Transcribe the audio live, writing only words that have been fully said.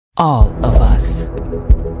All of us.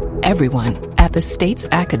 Everyone at the state's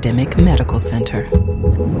academic medical center.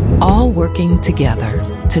 All working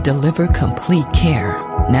together to deliver complete care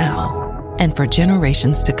now and for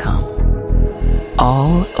generations to come.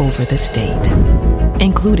 All over the state,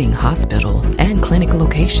 including hospital and clinic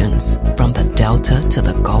locations from the Delta to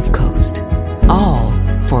the Gulf Coast. All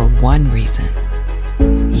for one reason.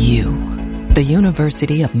 You, the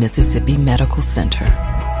University of Mississippi Medical Center.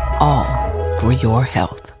 All for your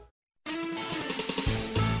health.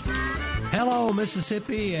 Hello,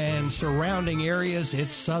 Mississippi and surrounding areas.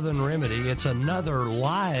 It's Southern Remedy. It's another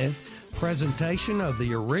live presentation of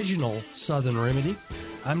the original Southern Remedy.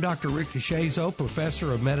 I'm Dr. Rick DeShazo,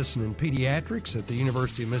 professor of medicine and pediatrics at the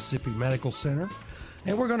University of Mississippi Medical Center.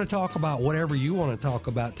 And we're going to talk about whatever you want to talk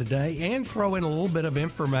about today and throw in a little bit of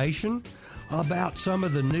information about some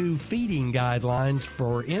of the new feeding guidelines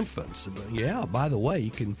for infants. Yeah, by the way,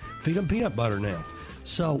 you can feed them peanut butter now.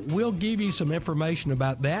 So we'll give you some information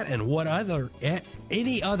about that and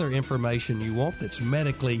any other information you want that's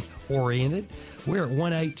medically oriented. We're at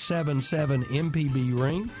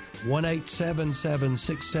 1-877-MPB-RING,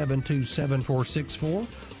 1-877-672-7464,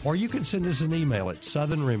 or you can send us an email at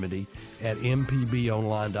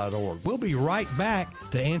southernremedy@mpbonline.org. We'll be right back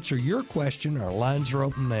to answer your question. Our lines are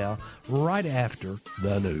open now, right after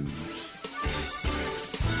the news.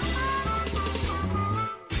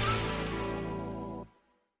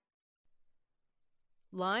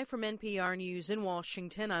 Live from NPR News in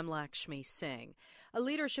Washington, I'm Lakshmi Singh. A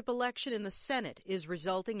leadership election in the Senate is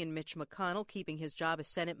resulting in Mitch McConnell keeping his job as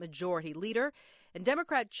Senate Majority Leader, and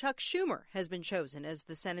Democrat Chuck Schumer has been chosen as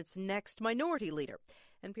the Senate's next Minority Leader.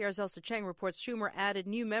 NPR's Elsa Chang reports Schumer added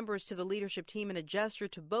new members to the leadership team in a gesture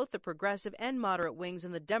to both the progressive and moderate wings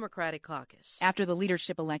in the Democratic caucus. After the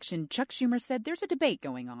leadership election, Chuck Schumer said there's a debate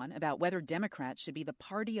going on about whether Democrats should be the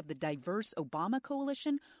party of the diverse Obama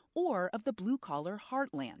coalition or of the blue-collar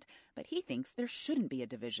heartland. But he thinks there shouldn't be a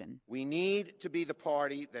division. We need to be the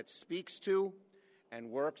party that speaks to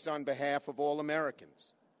and works on behalf of all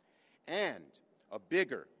Americans. And a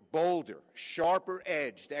bigger, bolder,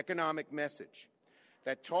 sharper-edged economic message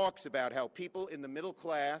that talks about how people in the middle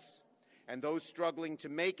class and those struggling to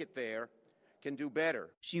make it there can do better.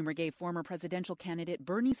 Schumer gave former presidential candidate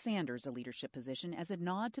Bernie Sanders a leadership position as a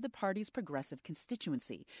nod to the party's progressive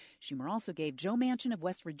constituency. Schumer also gave Joe Manchin of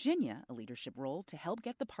West Virginia a leadership role to help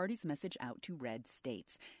get the party's message out to red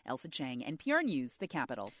states. Elsa Chang, NPR News, the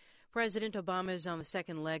Capitol. President Obama is on the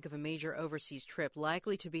second leg of a major overseas trip,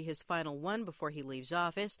 likely to be his final one before he leaves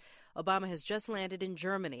office. Obama has just landed in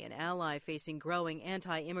Germany, an ally facing growing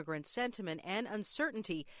anti-immigrant sentiment and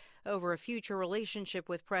uncertainty over a future relationship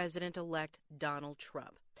with President-elect Donald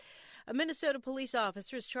Trump. A Minnesota police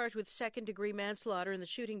officer is charged with second-degree manslaughter in the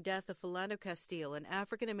shooting death of Philando Castile, an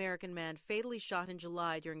African-American man fatally shot in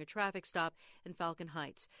July during a traffic stop in Falcon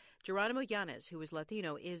Heights. Geronimo Yanez, who is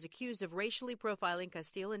Latino, is accused of racially profiling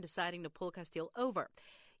Castile and deciding to pull Castile over.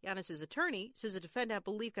 Yanez's attorney says the defendant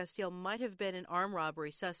believed Castile might have been an armed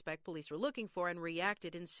robbery suspect police were looking for and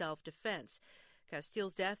reacted in self-defense.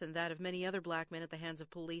 Castile's death and that of many other black men at the hands of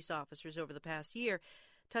police officers over the past year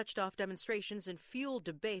touched off demonstrations and fueled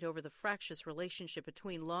debate over the fractious relationship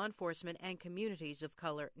between law enforcement and communities of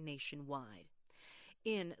color nationwide.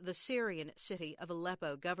 In the Syrian city of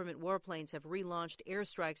Aleppo, government warplanes have relaunched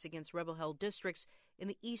airstrikes against rebel-held districts in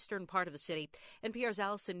the eastern part of the city. NPR's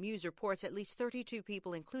Allison Muse reports at least 32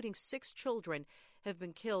 people, including 6 children, have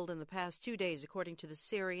been killed in the past 2 days, according to the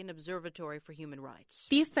Syrian Observatory for Human Rights.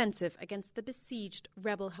 The offensive against the besieged,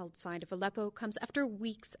 rebel-held side of Aleppo comes after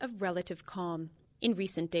weeks of relative calm. In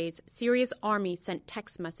recent days, Syria's army sent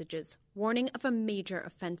text messages warning of a major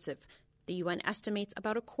offensive. The UN estimates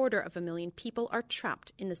about 250,000 people are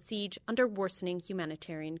trapped in the siege under worsening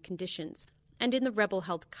humanitarian conditions. And in the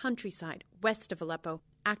rebel-held countryside west of Aleppo,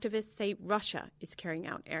 activists say Russia is carrying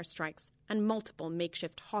out airstrikes, and multiple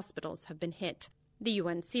makeshift hospitals have been hit. The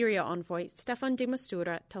UN Syria envoy Staffan de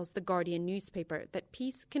Mistura tells the Guardian newspaper that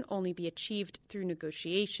peace can only be achieved through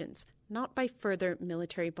negotiations, not by further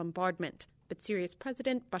military bombardment. But Syria's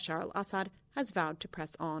President Bashar al-Assad has vowed to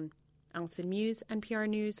press on. Alison Muse, NPR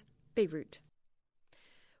News, Beirut.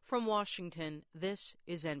 From Washington, this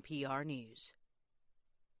is NPR News.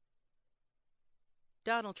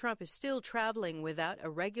 Donald Trump is still traveling without a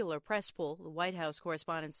regular press pool. The White House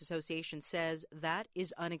Correspondents Association says that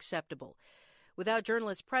is unacceptable. Without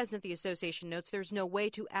journalists present, the association notes there's no way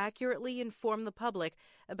to accurately inform the public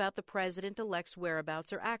about the president-elect's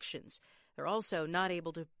whereabouts or actions. They're also not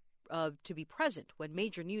able to be present when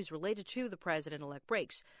major news related to the president-elect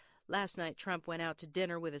breaks. Last night, Trump went out to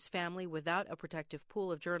dinner with his family without a protective pool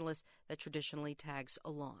of journalists that traditionally tags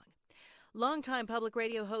along. Longtime public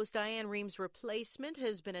radio host Diane Reham's replacement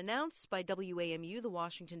has been announced by WAMU, the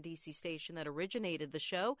Washington, D.C. station that originated the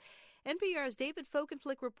show. NPR's David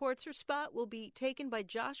Folkenflik reports her spot will be taken by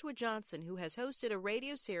Joshua Johnson, who has hosted a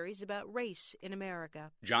radio series about race in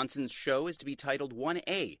America. Johnson's show is to be titled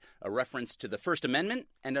 1A, a reference to the First Amendment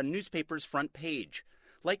and a newspaper's front page.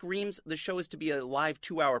 Like Reams, the show is to be a live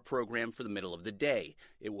 2-hour program for the middle of the day.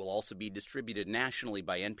 It will also be distributed nationally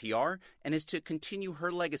by NPR and is to continue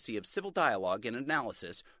her legacy of civil dialogue and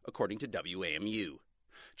analysis, according to WAMU.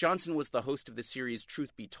 Johnson was the host of the series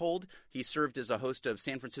Truth Be Told. He served as a host of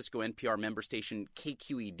San Francisco NPR member station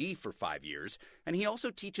KQED for 5 years, and he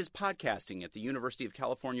also teaches podcasting at the University of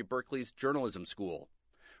California, Berkeley's Journalism School.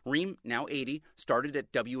 Ream, now 80, started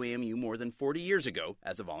at WAMU more than 40 years ago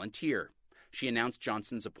as a volunteer. She announced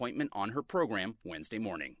Johnson's appointment on her program Wednesday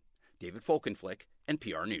morning. David Folkenflik,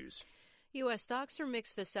 NPR News. U.S. stocks are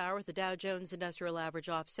mixed this hour, with the Dow Jones Industrial Average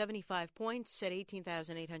off 75 points at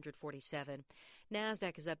 18,847.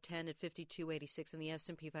 NASDAQ is up 10 at 5286, and the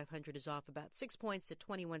S&P 500 is off about 6 points at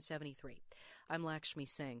 2173. I'm Lakshmi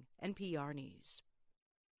Singh, NPR News.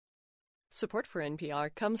 Support for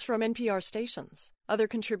NPR comes from NPR stations. Other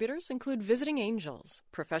contributors include Visiting Angels,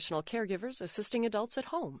 professional caregivers assisting adults at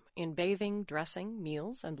home in bathing, dressing,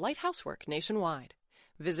 meals, and light housework nationwide.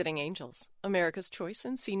 Visiting Angels, America's choice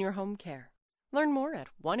in senior home care. Learn more at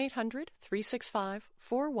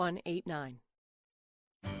 1-800-365-4189.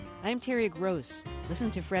 I'm Terry Gross. Listen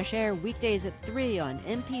to Fresh Air weekdays at 3 on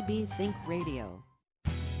MPB Think Radio.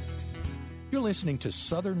 You're listening to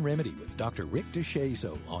Southern Remedy with Dr. Rick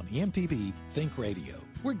DeShazo on MPB Think Radio.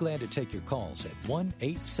 We're glad to take your calls at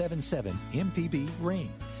 1-877-MPB-RING.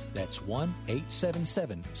 That's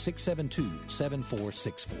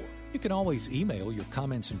 1-877-672-7464. You can always email your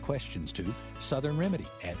comments and questions to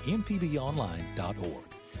southernremedy@mpbonline.org.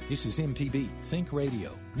 This is MPB Think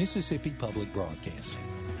Radio, Mississippi Public Broadcasting.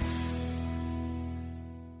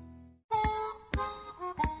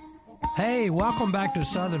 Hey, welcome back to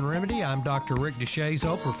Southern Remedy. I'm Dr. Rick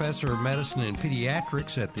DeShazo, Professor of Medicine and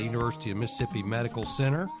Pediatrics at the University of Mississippi Medical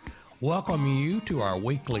Center. Welcome you to our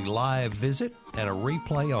weekly live visit and a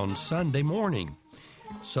replay on Sunday morning.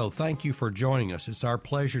 So thank you for joining us. It's our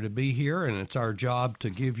pleasure to be here, and it's our job to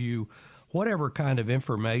give you whatever kind of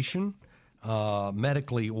information,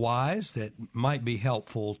 medically wise, that might be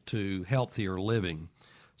helpful to healthier living.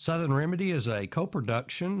 Southern Remedy is a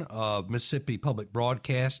co-production of Mississippi Public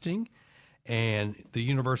Broadcasting and the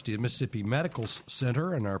University of Mississippi Medical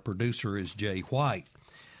Center, and our producer is Jay White.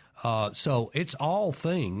 So it's all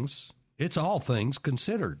things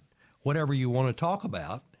considered. Whatever you want to talk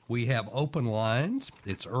about, we have open lines.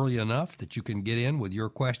 It's early enough that you can get in with your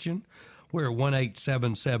question. We're at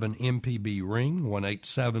 1-877-MPB-RING,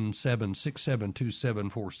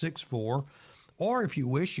 1-877-672-7464. Or if you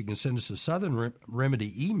wish, you can send us a Southern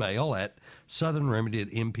Remedy email at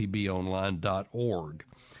southernremedy@mpbonline.org.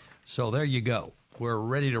 So there you go. We're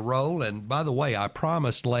ready to roll. And by the way, I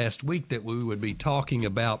promised last week that we would be talking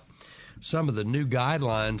about some of the new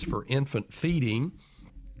guidelines for infant feeding.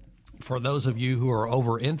 For those of you who are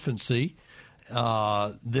over infancy,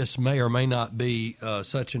 this may or may not be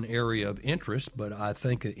such an area of interest, but I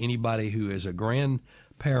think that anybody who is a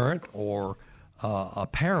grandparent or a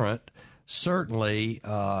parent certainly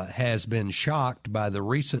has been shocked by the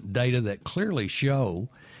recent data that clearly show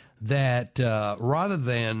that rather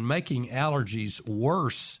than making allergies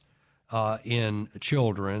worse in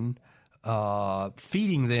children,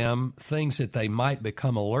 feeding them things that they might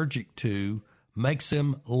become allergic to makes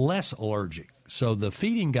them less allergic. So the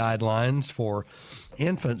feeding guidelines for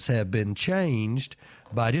infants have been changed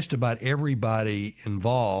by just about everybody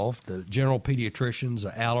involved, the general pediatricians,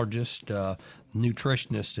 the allergists,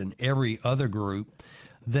 nutritionists, and every other group,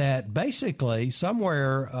 that basically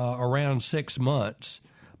somewhere around 6 months,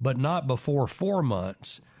 but not before 4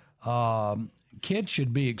 months, kids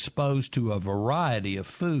should be exposed to a variety of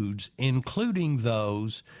foods, including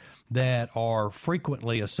those that are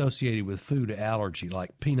frequently associated with food allergy,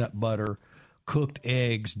 like peanut butter, cooked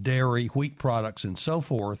eggs, dairy, wheat products, and so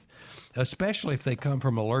forth, especially if they come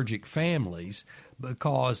from allergic families,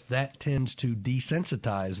 because that tends to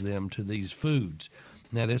desensitize them to these foods.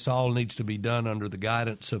 Now, this all needs to be done under the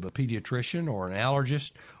guidance of a pediatrician or an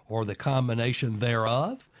allergist or the combination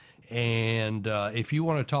thereof. And if you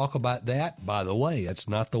want to talk about that, by the way, that's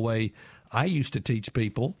not the way I used to teach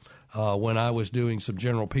people. When I was doing some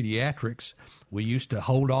general pediatrics, we used to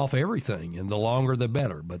hold off everything, and the longer the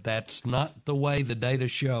better. But that's not the way the data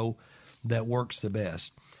show that works the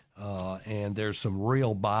best. And there's some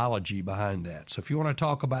real biology behind that. So if you want to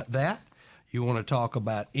talk about that, you want to talk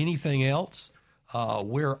about anything else,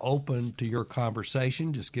 We're open to your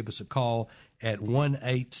conversation. Just give us a call at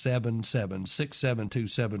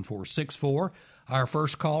 1-877-672-7464. Our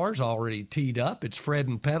first caller's already teed up. It's Fred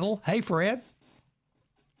and Petal. Hey, Fred.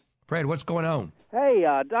 Fred, what's going on? Hey,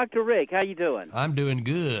 Dr. Rick, how you doing? I'm doing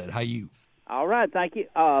good. How you? All right, thank you.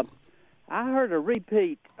 I heard a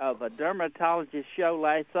repeat of a dermatologist show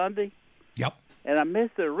last Sunday. Yep. And I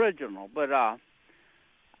missed the original, but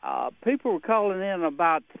people were calling in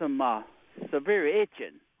about some severe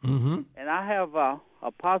itching. Mm-hmm. And I have a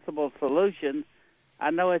possible solution. I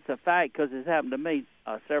know it's a fact because it's happened to me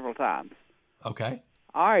several times. Okay.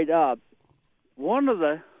 All right. One of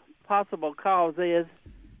the possible causes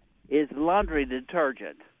is laundry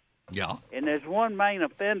detergent. Yeah. And there's one main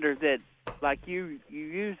offender that, like you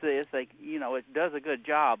use this, it does a good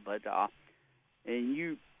job, but and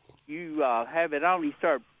you have it on, you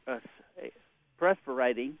start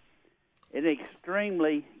perspirating, it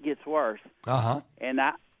extremely gets worse. Uh-huh. And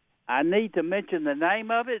I need to mention the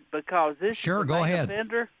name of it because this sure, is go ahead.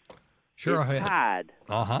 offender. Sure, it's ahead. Tide.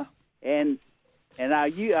 Uh-huh. And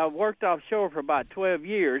I worked offshore for about 12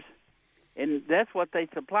 years, and that's what they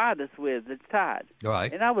supplied us with. It's Tide.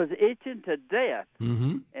 Right. And I was itching to death.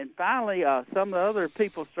 Mm-hmm. And finally, some of the other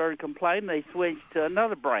people started complaining. They switched to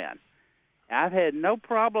another brand. I've had no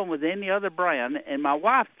problem with any other brand, and my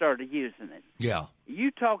wife started using it. Yeah.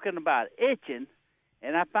 You talking about itching,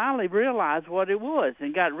 and I finally realized what it was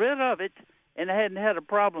and got rid of it, and I hadn't had a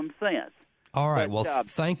problem since. All right.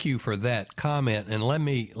 Thank you for that comment, and let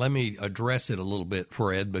me address it a little bit,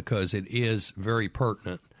 Fred, because it is very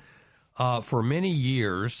pertinent. For many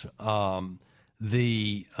years,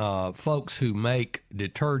 the folks who make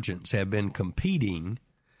detergents have been competing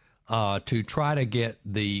to try to get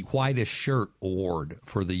the whitest shirt award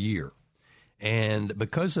for the year, and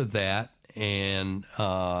because of that and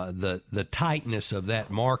the tightness of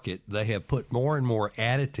that market, they have put more and more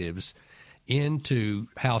additives into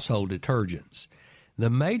household detergents. The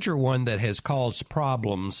major one that has caused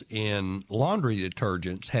problems in laundry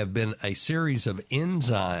detergents have been a series of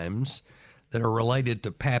enzymes that are related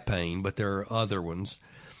to papain, but there are other ones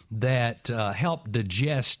that help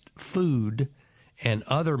digest food and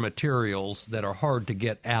other materials that are hard to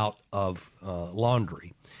get out of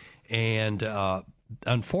laundry. And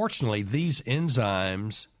unfortunately, these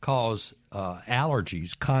enzymes cause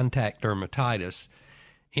allergies, contact dermatitis,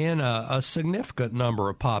 in a significant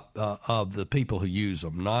number of the people who use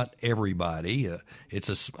them. Not everybody.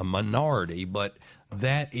 It's a minority, but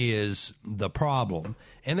that is the problem.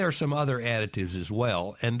 And there are some other additives as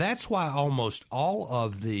well. And that's why almost all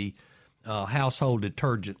of the household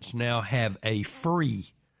detergents now have a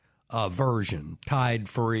free version, Tide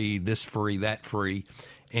free, this free, that free.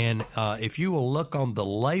 And if you will look on the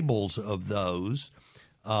labels of those,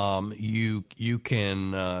 you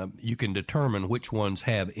can determine which ones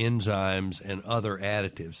have enzymes and other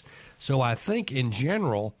additives. So I think in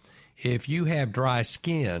general, if you have dry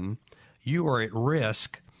skin, you are at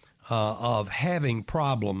risk of having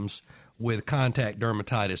problems with contact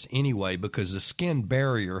dermatitis anyway, because the skin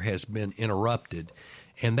barrier has been interrupted,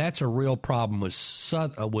 and that's a real problem with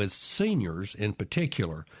seniors in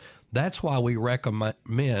particular. That's why we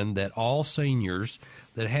recommend that all seniors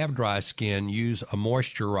that have dry skin use a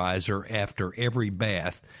moisturizer after every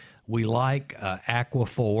bath. We like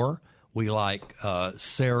Aquaphor. We like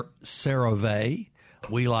CeraVe.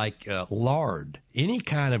 We like lard. Any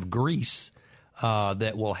kind of grease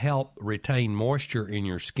that will help retain moisture in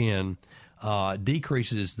your skin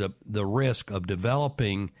decreases the risk of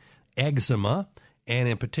developing eczema and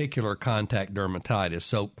in particular contact dermatitis.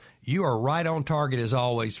 So you are right on target as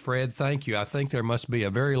always, Fred. Thank you. I think there must be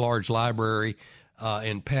a very large library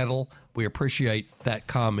in Petal. We appreciate that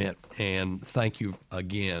comment, and thank you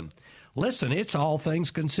again. Listen, it's all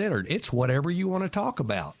things considered. It's whatever you want to talk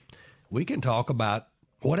about. We can talk about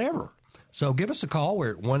whatever. So give us a call.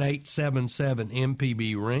 We're at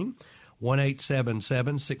 1-877-MPB-RING,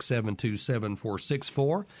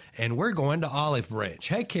 1-877-672-7464, and we're going to Olive Branch.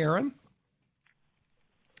 Hey, Karen.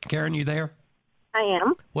 Karen, you there? I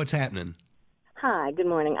am. What's happening? Hi, good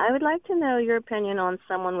morning. I would like to know your opinion on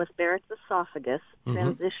someone with Barrett's esophagus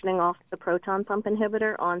transitioning off the proton pump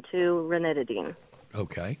inhibitor onto ranitidine.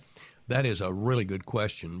 Okay. That is a really good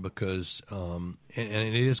question because, and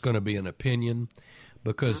it is going to be an opinion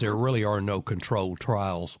because there really are no controlled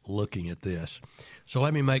trials looking at this. So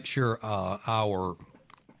let me make sure our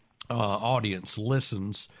audience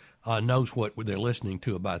knows what they're listening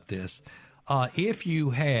to about this. If you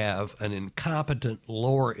have an incompetent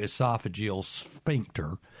lower esophageal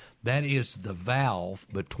sphincter, that is the valve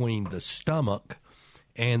between the stomach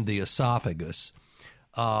and the esophagus,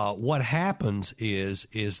 what happens is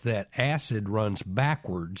that acid runs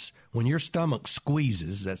backwards. When your stomach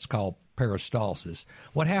squeezes, that's called peristalsis.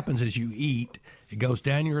 What happens is you eat, it goes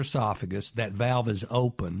down your esophagus, that valve is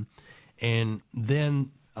open, and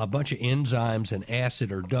then a bunch of enzymes and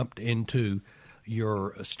acid are dumped into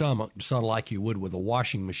your stomach, sort of like you would with a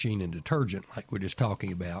washing machine and detergent, like we're just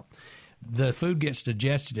talking about. The food gets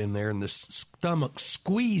digested in there, and the stomach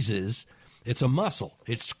squeezes. It's a muscle.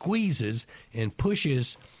 It squeezes and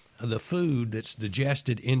pushes the food that's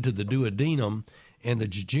digested into the duodenum and the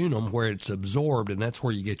jejunum, where it's absorbed, and that's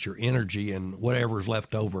where you get your energy, and whatever's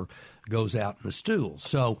left over goes out in the stool.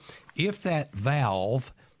 So if that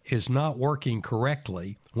valve is not working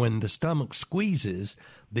correctly, when the stomach squeezes,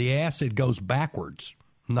 the acid goes backwards,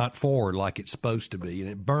 not forward like it's supposed to be, and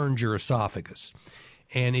it burns your esophagus.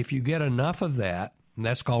 And if you get enough of that, and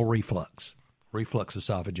that's called reflux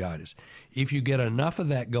esophagitis. If you get enough of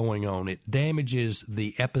that going on, it damages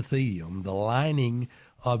the epithelium, the lining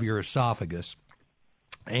of your esophagus,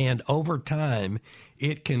 and over time,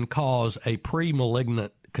 it can cause a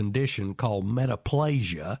pre-malignant condition called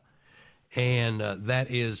metaplasia, and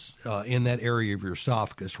that is in that area of your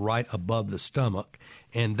esophagus, right above the stomach,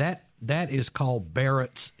 and that is called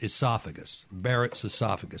Barrett's esophagus. Barrett's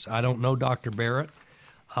esophagus. I don't know Dr. Barrett,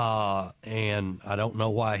 and I don't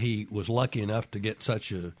know why he was lucky enough to get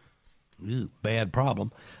such a bad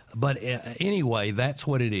problem, but anyway, that's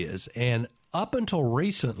what it is. And up until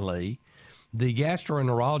recently, the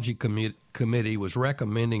gastroenterology committee was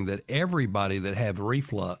recommending that everybody that have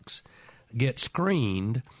reflux get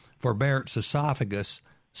screened for Barrett's esophagus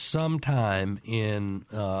sometime in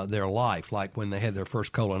their life, like when they had their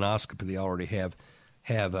first colonoscopy, they already have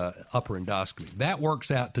upper endoscopy. That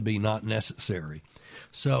works out to be not necessary.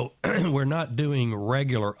 So we're not doing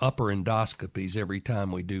regular upper endoscopies every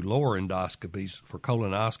time we do lower endoscopies for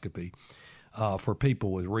colonoscopy for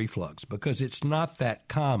people with reflux, because it's not that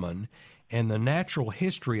common. And the natural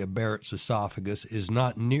history of Barrett's esophagus is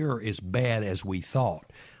not near as bad as we thought.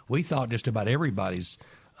 We thought just about everybody's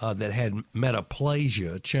that had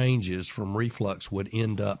metaplasia changes from reflux would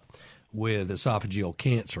end up with esophageal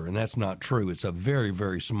cancer, and that's not true. It's a very,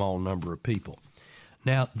 very small number of people.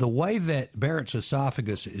 Now, the way that Barrett's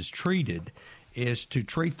esophagus is treated is to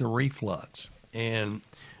treat the reflux. And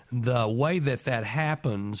the way that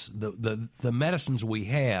happens, the medicines we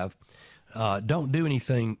have don't do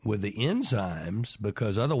anything with the enzymes,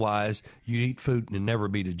 because otherwise you'd eat food and never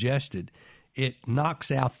be digested. It knocks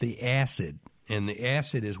out the acid, and the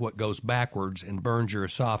acid is what goes backwards and burns your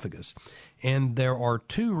esophagus. And there are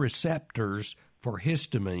two receptors for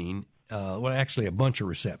histamine, well, actually a bunch of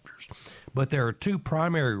receptors, but there are two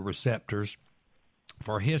primary receptors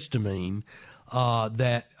for histamine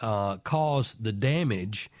that cause the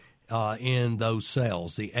damage in those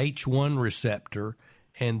cells, the H1 receptor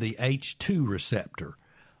and the H2 receptor.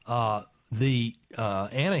 The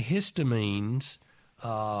antihistamines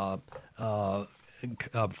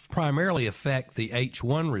primarily affect the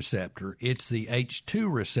H1 receptor. It's the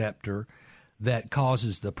H2 receptor that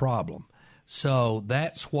causes the problem. So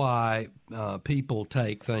that's why people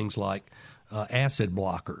take things like acid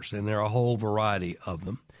blockers, and there are a whole variety of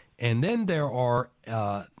them. And then there are,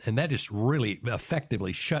 and that just really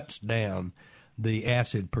effectively shuts down the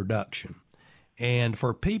acid production. And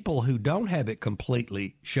for people who don't have it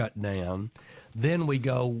completely shut down, then we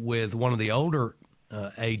go with one of the older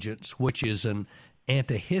agents, which is an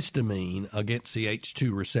antihistamine against the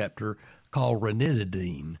H2 receptor called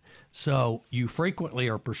ranitidine. So you frequently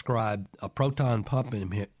are prescribed a proton pump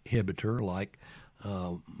inhibitor, like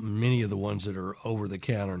many of the ones that are over the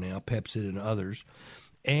counter now, Pepcid and others,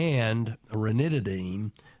 and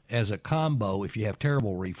ranitidine as a combo if you have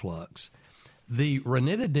terrible reflux. The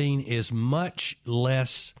ranitidine is much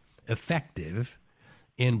less effective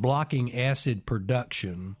in blocking acid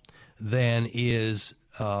production than is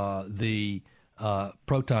the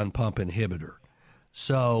proton pump inhibitor.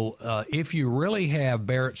 So if you really have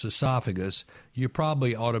Barrett's esophagus, you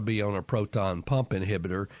probably ought to be on a proton pump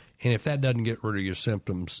inhibitor, and if that doesn't get rid of your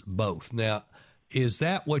symptoms, both. Now, is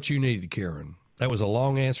that what you needed, Karen? That was a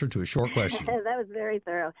long answer to a short question. That was very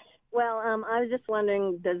thorough. Well, I was just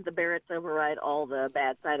wondering, does the Barrett's override all the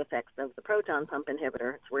bad side effects of the proton pump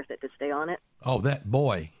inhibitor? It's worth it to stay on it? Oh,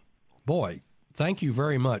 boy, thank you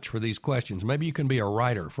very much for these questions. Maybe you can be a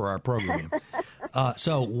writer for our program.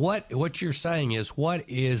 So what you're saying is, what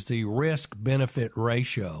is the risk-benefit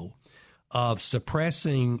ratio of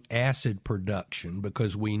suppressing acid production?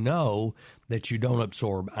 Because we know that you don't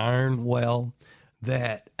absorb iron well,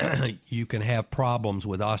 that you can have problems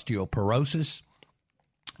with osteoporosis,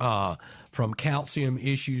 from calcium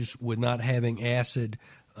issues with not having acid,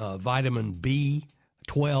 vitamin B12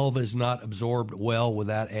 B12 is not absorbed well with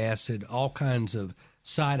that acid. All kinds of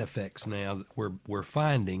side effects now that we're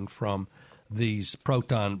finding from these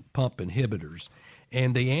proton pump inhibitors.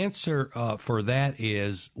 And the answer for that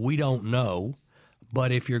is we don't know.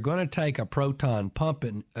 But if you're going to take a proton pump,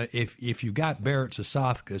 if you've got Barrett's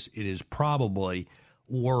esophagus, it is probably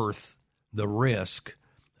worth the risk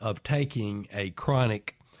of taking a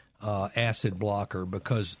chronic acid blocker,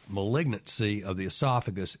 because malignancy of the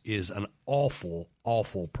esophagus is an awful,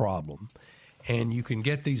 awful problem. And you can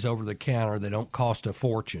get these over the counter. They don't cost a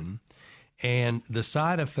fortune. And the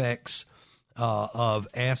side effects of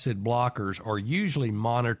acid blockers are usually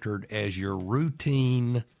monitored as your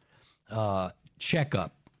routine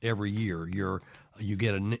checkup every year.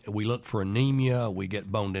 We look for anemia. We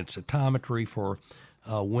get bone densitometry for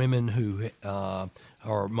women who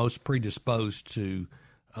are most predisposed to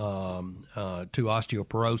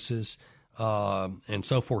osteoporosis, and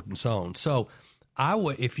so forth and so on. So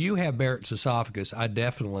if you have Barrett's esophagus, I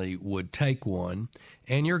definitely would take one.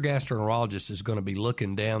 And your gastroenterologist is going to be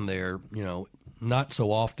looking down there, not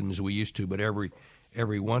so often as we used to, but every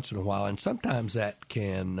once in a while. And sometimes that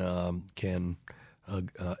can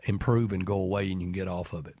improve and go away, and you can get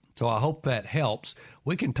off of it. So I hope that helps.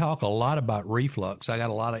 We can talk a lot about reflux. I got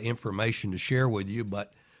a lot of information to share with you,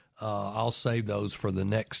 but I'll save those for the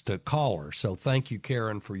next caller. So thank you,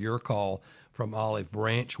 Karen, for your call from Olive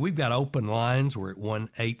Branch. We've got open lines. We're at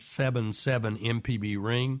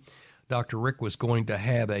 1-877-MPB-RING. Dr. Rick was going to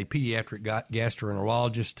have a pediatric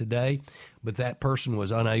gastroenterologist today, but that person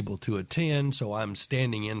was unable to attend, so I'm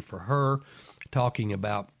standing in for her, talking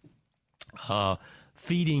about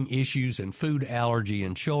feeding issues and food allergy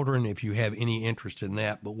in children, if you have any interest in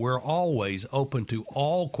that. But we're always open to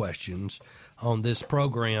all questions on this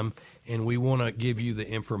program, and we want to give you the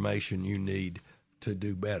information you need to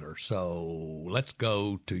do better. So let's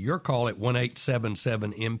go to your call at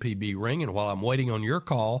 1-877-MPB-RING, and while I'm waiting on your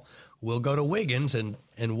call, we'll go to Wiggins and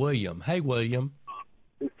William. Hey, William.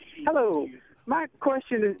 Hello. My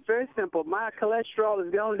question is very simple. My cholesterol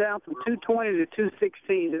has gone down from 220 to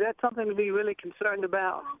 216. Is that something to be really concerned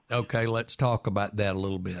about? Okay, let's talk about that a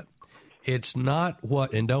little bit. It's not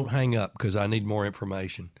and don't hang up because I need more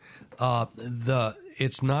information.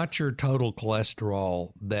 It's not your total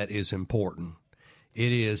cholesterol that is important.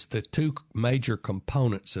 It is the two major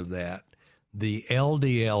components of that, the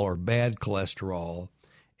LDL or bad cholesterol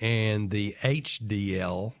and the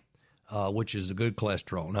HDL, which is a good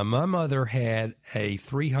cholesterol. Now, my mother had a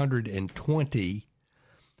 320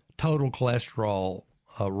 total cholesterol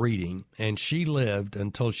reading, and she lived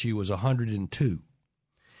until she was 102.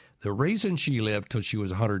 The reason she lived till she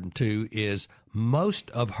was 102 is most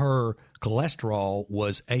of her cholesterol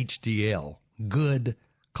was HDL, good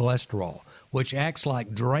cholesterol, which acts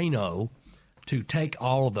like Drano to take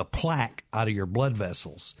all of the plaque out of your blood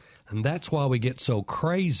vessels. And that's why we get so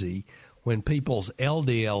crazy when people's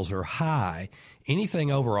LDLs are high.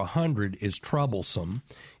 Anything over 100 is troublesome.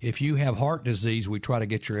 If you have heart disease, we try to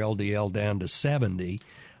get your LDL down to 70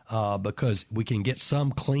 because we can get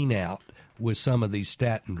some clean out with some of these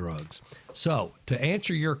statin drugs. So to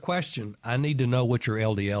answer your question, I need to know what your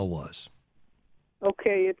LDL was.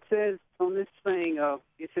 Okay, it says on this thing,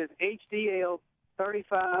 it says HDL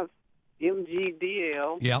 35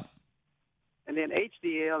 mg/dL. Yep. And then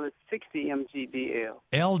HDL is 60 mg/dL.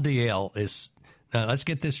 LDL is, now let's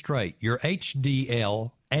get this straight. Your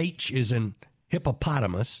HDL, H is in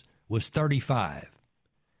hippopotamus, was 35.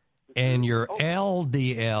 And your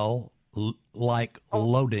LDL, like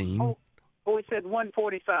Lodine. Oh, it said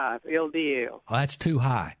 145 LDL. That's too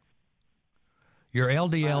high. Your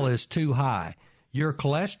LDL is too high. Your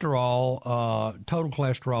cholesterol, total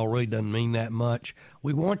cholesterol really doesn't mean that much.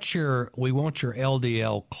 We want your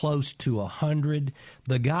LDL close to 100.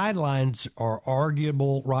 The guidelines are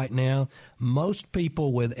arguable right now. Most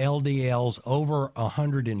people with LDLs over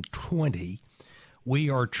 120, we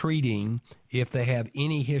are treating if they have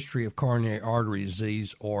any history of coronary artery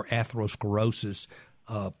disease or atherosclerosis,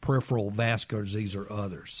 peripheral vascular disease, or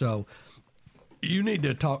others. So you need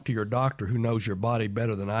to talk to your doctor who knows your body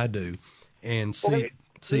better than I do. And see.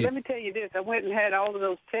 Let me tell you this. I went and had all of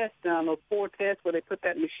those tests done, those 4 tests where they put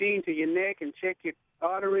that machine to your neck and check your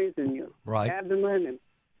arteries and your abdomen,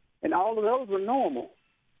 and all of those were normal.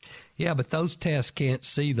 Yeah, but those tests can't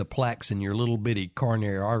see the plaques in your little bitty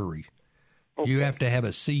coronary artery. Okay. You have to have a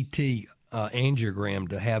CT angiogram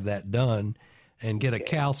to have that done and get a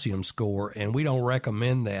calcium score, and we don't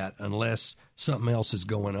recommend that unless something else is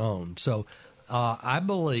going on. So I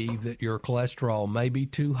believe that your cholesterol may be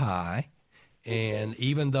too high. And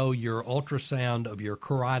even though your ultrasound of your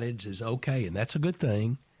carotids is okay, and that's a good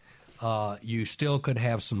thing, you still could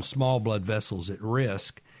have some small blood vessels at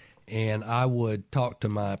risk, and I would talk to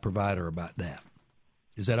my provider about that.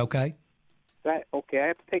 Is that okay? Right. Okay, I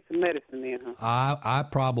have to take some medicine then, huh? I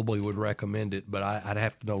probably would recommend it, but I'd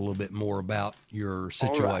have to know a little bit more about your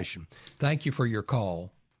situation. Right. Thank you for your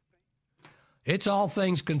call. It's All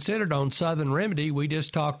Things Considered on Southern Remedy. We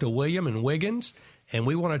just talked to William and Wiggins, and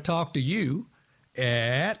we want to talk to you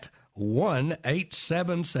at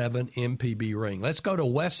 1-877-MPB-RING. Let's go to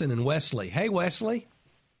Wesson and Wesley. Hey, Wesley.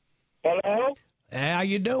 Hello. How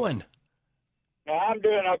you doing? I'm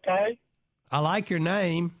doing okay. I like your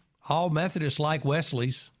name. All Methodists like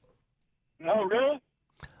Wesley's. No, really?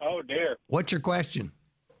 Oh, dear. What's your question?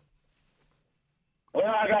 Well,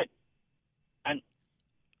 I got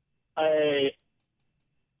a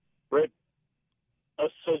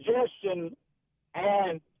suggestion,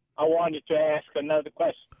 and I wanted to ask another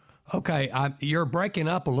question. Okay, you're breaking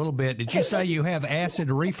up a little bit. Did you say you have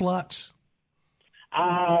acid reflux?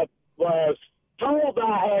 I was told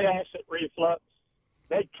I had acid reflux.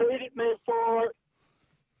 They treated me for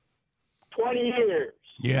 20 years.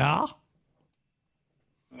 Yeah?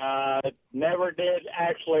 Never did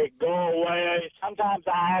actually go away. Sometimes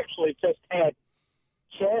I actually just had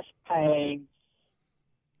chest pains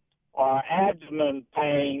or abdomen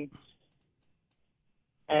pains.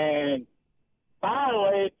 And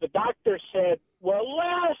finally, the doctor said, well,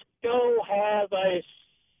 let's go have a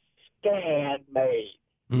scan made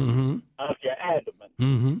of your abdomen.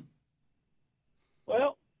 Mm-hmm.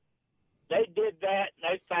 Well, they did that, and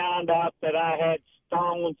they found out that I had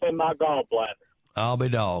stones in my gallbladder. I'll be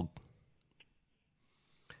dog.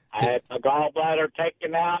 I had my gallbladder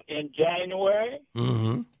taken out in January.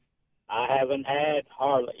 Mm-hmm. I haven't had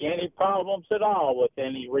hardly any problems at all with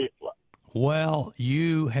any reflux. Well,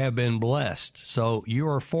 you have been blessed, so you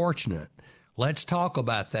are fortunate. Let's talk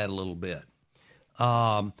about that a little bit.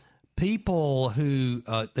 People who,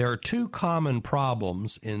 there are two common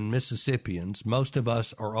problems in Mississippians. Most of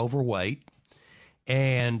us are overweight,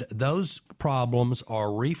 and those problems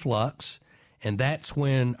are reflux, and that's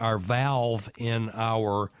when our valve in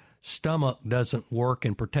our stomach doesn't work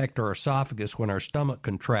and protect our esophagus. When our stomach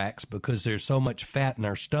contracts, because there's so much fat in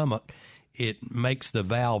our stomach, it makes the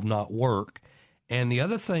valve not work. And the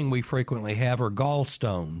other thing we frequently have are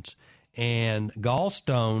gallstones. And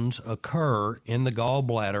gallstones occur in the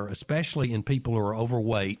gallbladder, especially in people who are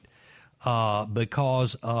overweight,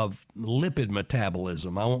 because of lipid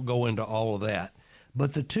metabolism. I won't go into all of that.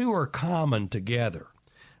 But the two are common together.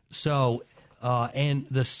 So, and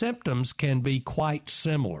the symptoms can be quite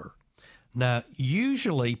similar. Now,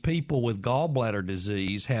 usually people with gallbladder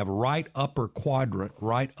disease have right upper quadrant,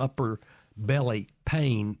 right upper belly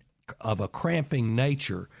pain of a cramping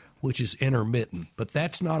nature, which is intermittent, but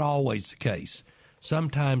that's not always the case.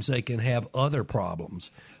 Sometimes they can have other problems,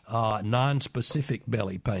 nonspecific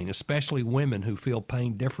belly pain, especially women who feel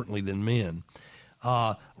pain differently than men.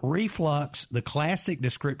 Reflux, the classic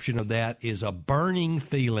description of that is a burning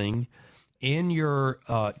feeling in your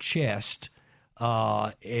chest,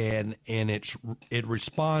 and it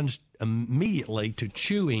responds immediately to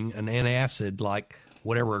chewing an antacid, like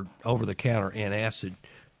whatever over-the-counter antacid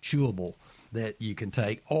chewable that you can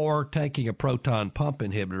take, or taking a proton pump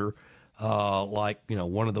inhibitor, like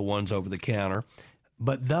one of the ones over the counter.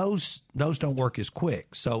 But those don't work as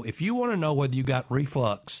quick. So if you want to know whether you got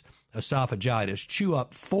reflux esophagitis, chew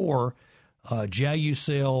up 4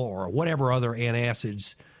 Gelusil or whatever other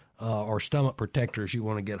antacids or stomach protectors you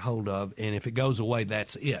want to get hold of, and if it goes away,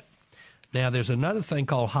 that's it. Now, there's another thing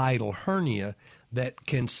called hiatal hernia that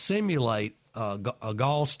can simulate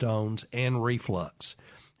gallstones and reflux,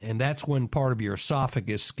 and that's when part of your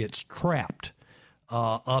esophagus gets trapped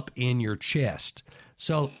up in your chest.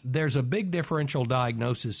 So there's a big differential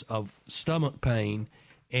diagnosis of stomach pain,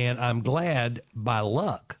 and I'm glad, by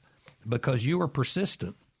luck, because you were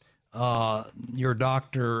persistent, your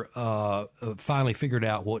doctor finally figured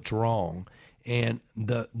out what's wrong. And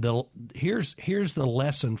here's the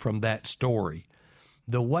lesson from that story.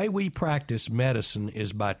 The way we practice medicine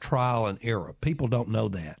is by trial and error. People don't know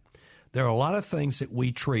that. There are a lot of things that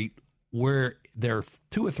we treat where there are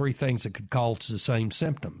 2 or 3 things that could cause the same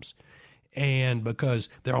symptoms. And because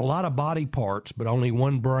there are a lot of body parts, but only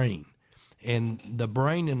one brain. And the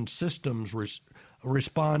brain and systems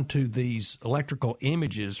respond to these electrical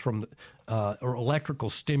images from or electrical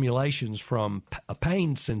stimulations from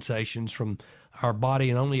pain sensations from our body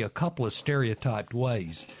in only a couple of stereotyped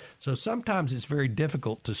ways. So sometimes it's very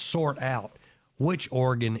difficult to sort out which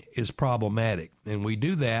organ is problematic. And we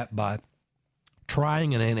do that by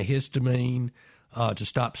trying an antihistamine to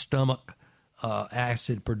stop stomach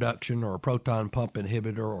acid production, or a proton pump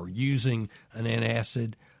inhibitor, or using an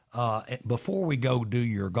antacid. before we go do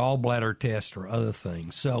your gallbladder test or other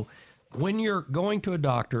things. So when you're going to a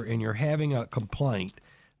doctor and you're having a complaint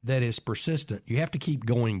that is persistent, you have to keep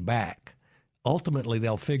going back. Ultimately,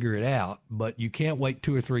 they'll figure it out, but you can't wait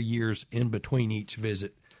 2 or 3 years in between each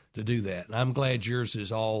visit to do that. And I'm glad yours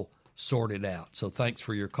is all sorted out. So thanks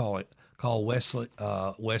for your call, Wesley,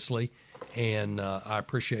 and I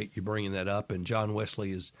appreciate you bringing that up. And John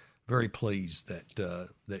Wesley is very pleased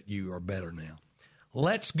that you are better now.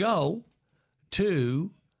 Let's go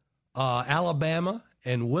to Alabama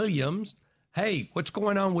and Williams. Hey, what's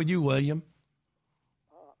going on with you, William?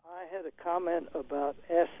 I had a comment about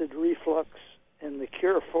acid reflux and the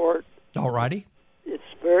cure for it. All righty. It's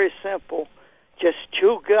very simple. Just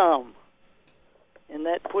chew gum, and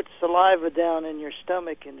that puts saliva down in your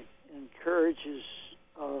stomach and encourages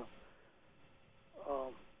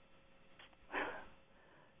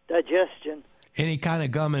digestion. Any kind of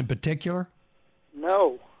gum in particular?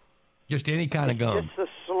 No. Just any kind of gum? It's the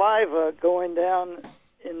saliva going down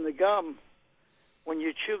in the gum. When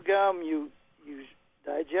you chew gum, you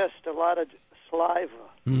digest a lot of saliva.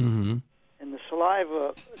 Mm-hmm. And the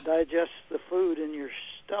saliva digests the food in your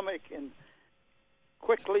stomach and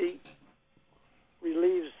quickly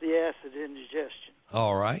relieves the acid indigestion.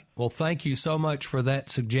 All right. Well, thank you so much for that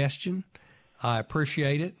suggestion. I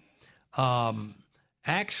appreciate it.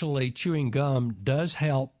 Actually, chewing gum does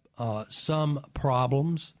help some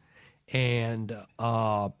problems,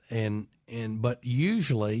 but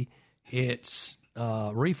usually it's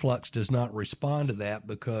reflux does not respond to that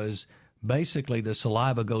because basically the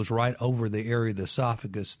saliva goes right over the area of the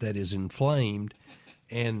esophagus that is inflamed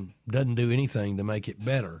and doesn't do anything to make it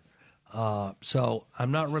better. So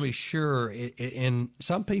I'm not really sure. In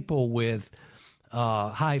some people with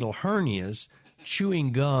hiatal hernias,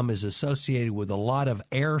 chewing gum is associated with a lot of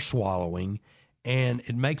air swallowing, and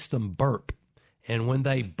it makes them burp. And when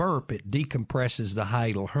they burp, it decompresses the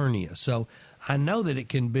hiatal hernia. So I know that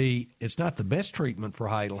it's not the best treatment for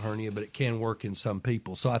hiatal hernia, but it can work in some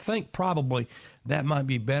people. So I think probably that might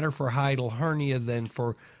be better for hiatal hernia than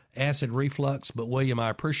for acid reflux. But, William, I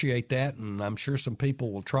appreciate that, and I'm sure some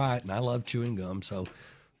people will try it, and I love chewing gum, so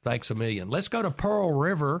thanks a million. Let's go to Pearl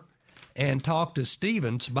River and talk to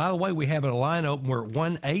Stevens. By the way, we have a line open. We're at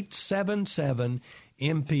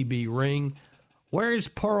 1-877-MPB-RING. Where is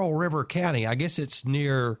Pearl River County? I guess it's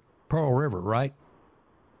near Pearl River, right?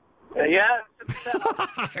 Yeah.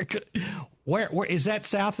 Where is that,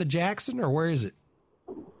 south of Jackson, or where is it?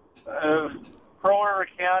 Pearl River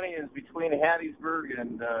County is between Hattiesburg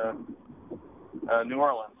and New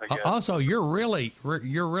Orleans, I guess. Also, you're really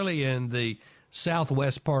in the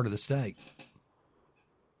southwest part of the state.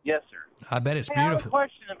 Yes, sir. I bet it's beautiful. I have a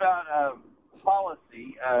question about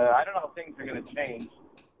policy. I don't know if things are going to change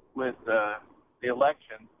with the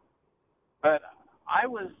election, but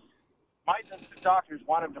my doctors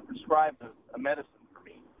wanted to prescribe a medicine for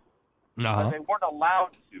me, but they weren't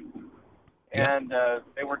allowed to, and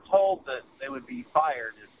they were told that they would be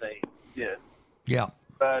fired if they did. Yeah.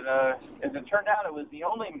 But as it turned out, it was the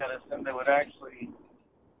only medicine that would actually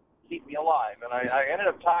keep me alive, and I ended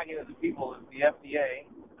up talking to the people at the FDA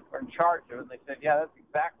who were in charge of it, and they said, yeah, that's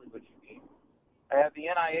exactly what you need. I had the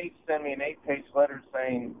NIH send me an 8-page letter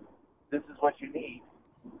saying, this is what you need.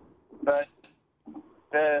 But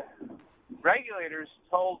the regulators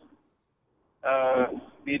told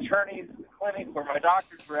the attorneys at the clinic where my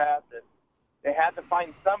doctors were at that they had to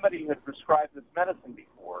find somebody who had prescribed this medicine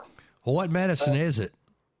before. Well, what medicine is it?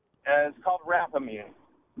 It's called Rapamune.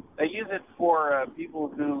 They use it for people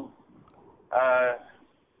who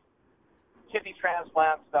kidney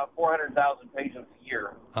transplants, about 400,000 patients a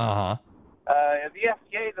year. Uh-huh. At the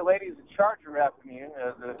FDA, the ladies in charge of Rapamune,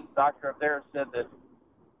 the doctor up there, said that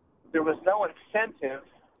there was no incentive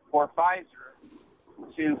for Pfizer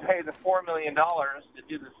to pay the $4 million to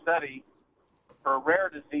do the study for a rare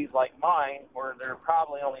disease like mine, where there are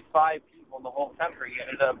probably only 5 people in the whole country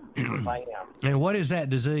ended up as I am. And what is that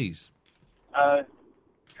disease?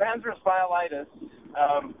 Transverse myelitis.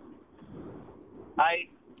 I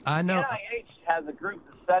know. NIH has a group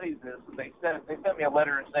that studies this. They sent me a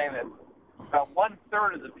letter saying that about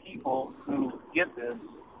 1/3 of the people who get this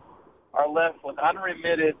are left with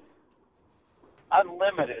unlimited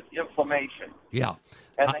inflammation. Yeah.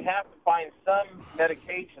 And they have to find some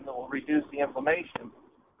medication that will reduce the inflammation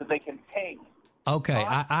that they can take. Okay,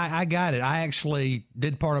 I got it. I actually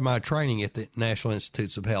did part of my training at the National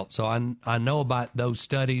Institutes of Health, so I know about those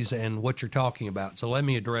studies and what you're talking about. So let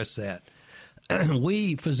me address that.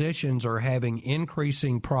 We physicians are having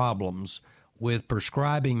increasing problems with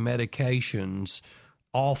prescribing medications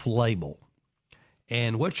off-label.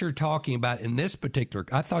 And what you're talking about in this particular,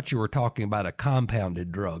 I thought you were talking about a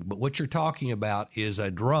compounded drug, but what you're talking about is a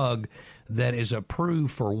drug that is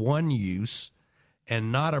approved for one use and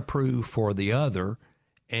not approved for the other,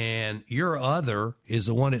 and your other is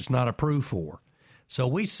the one it's not approved for. So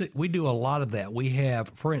we do a lot of that. We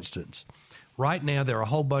have, for instance, right now there are a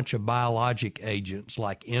whole bunch of biologic agents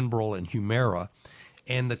like Enbrel and Humira,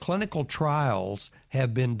 and the clinical trials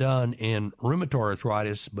have been done in rheumatoid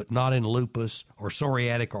arthritis, but not in lupus or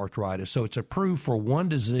psoriatic arthritis. So it's approved for one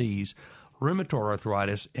disease, rheumatoid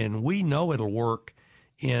arthritis, and we know it'll work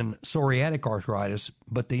in psoriatic arthritis,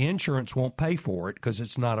 but the insurance won't pay for it because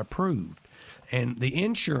it's not approved. And the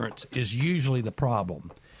insurance is usually the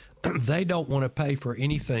problem. They don't want to pay for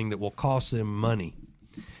anything that will cost them money.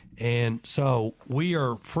 And so we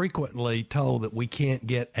are frequently told that we can't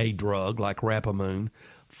get a drug like Rapamune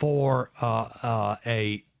for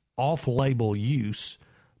a off-label use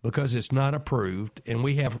because it's not approved. And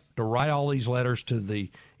we have to write all these letters to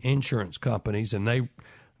the insurance companies, and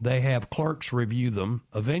they have clerks review them.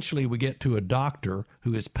 Eventually we get to a doctor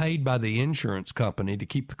who is paid by the insurance company to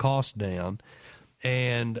keep the costs down,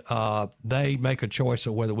 and they make a choice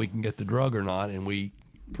of whether we can get the drug or not, and we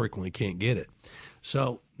frequently can't get it.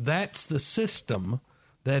 So that's the system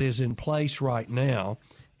that is in place right now,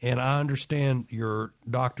 and I understand your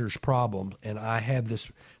doctor's problem, and I have this,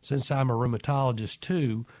 since I'm a rheumatologist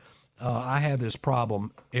too, I have this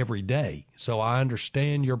problem every day. So I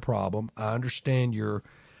understand your problem, I understand your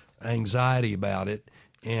anxiety about it,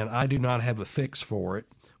 and I do not have a fix for it.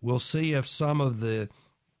 We'll see if some of the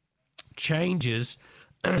changes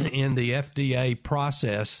in the FDA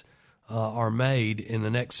process are made in the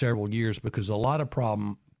next several years, because a lot of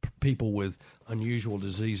people with unusual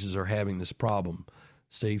diseases are having this problem,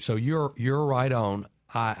 Steve. So you're right on.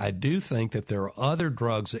 I do think that there are other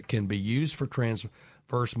drugs that can be used for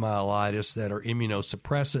transverse myelitis that are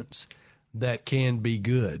immunosuppressants that can be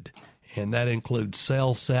good, and that includes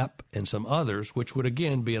Cellcept and some others, which would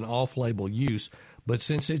again be an off-label use. But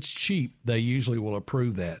since it's cheap, they usually will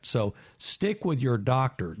approve that. So stick with your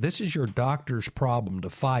doctor. This is your doctor's problem to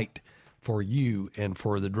fight for you and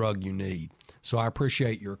for the drug you need. So I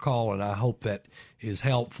appreciate your call, and I hope that is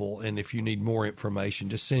helpful. And if you need more information,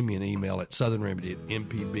 just send me an email at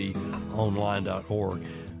southernremedy@mpbonline.org.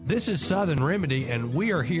 This is Southern Remedy, and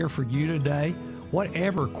we are here for you today.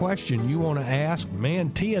 Whatever question you want to ask,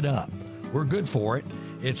 man, tee it up. We're good for it.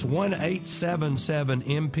 It's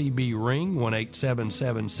 1-877-MPB-RING,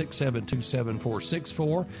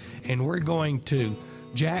 1-877-672-7464, and we're going to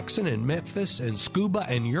Jackson and Memphis and Scuba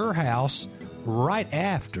and your house right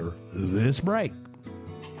after this break.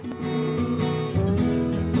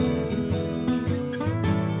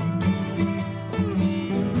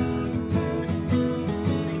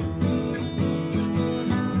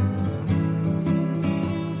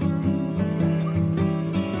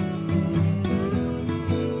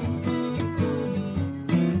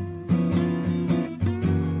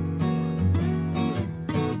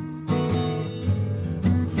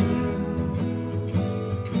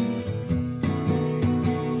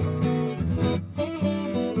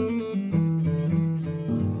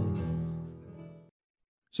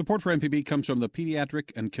 Support for MPB comes from the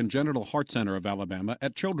Pediatric and Congenital Heart Center of Alabama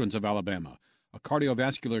at Children's of Alabama, a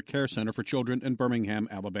cardiovascular care center for children in Birmingham,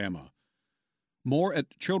 Alabama. More at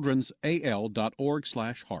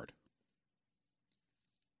childrensal.org/heart.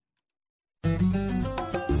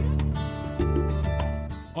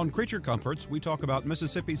 On Creature Comforts, we talk about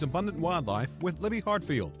Mississippi's abundant wildlife with Libby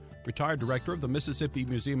Hartfield, retired director of the Mississippi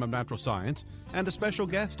Museum of Natural Science, and a special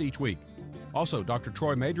guest each week. Also, Dr.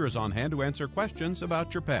 Troy Major is on hand to answer questions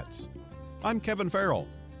about your pets. I'm Kevin Farrell.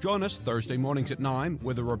 Join us Thursday mornings at 9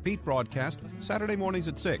 with a repeat broadcast Saturday mornings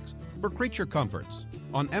at 6 for Creature Comforts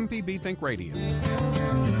on MPB Think Radio.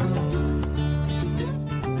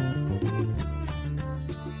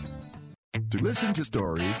 To listen to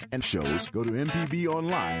stories and shows, go to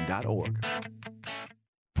mpbonline.org.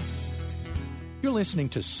 You're listening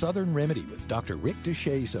to Southern Remedy with Dr. Rick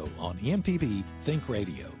DeShazo on MPB Think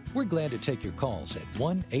Radio. We're glad to take your calls at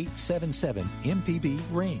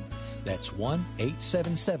 1-877-MPB-RING. That's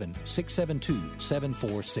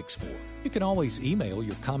 1-877-672-7464. You can always email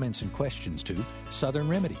your comments and questions to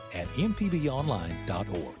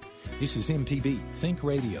southernremedy@mpbonline.org. This is MPB Think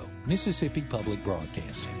Radio, Mississippi Public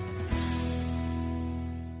Broadcasting.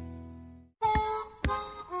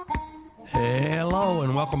 Hello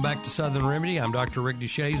and welcome back to Southern Remedy. I'm Dr. Rick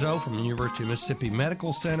DeShazo from the University of Mississippi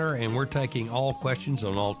Medical Center, and we're taking all questions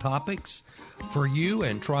on all topics for you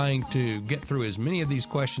and trying to get through as many of these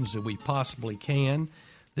questions as we possibly can.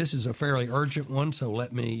 This is a fairly urgent one, so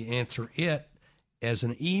let me answer it. as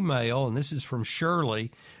an email, and this is from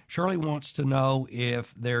Shirley. Shirley wants to know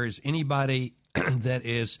if there is anybody that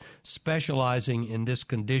is specializing in this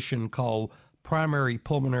condition called primary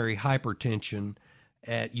pulmonary hypertension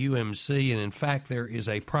at UMC. And in fact, there is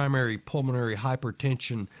a primary pulmonary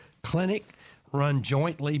hypertension clinic run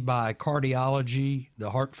jointly by cardiology, the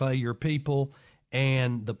heart failure people,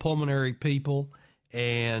 and the pulmonary people.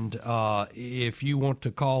 And if you want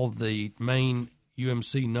to call the main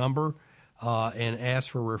UMC number and ask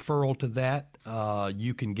for referral to that,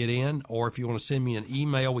 you can get in. Or if you want to send me an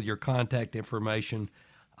email with your contact information,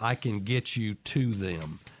 I can get you to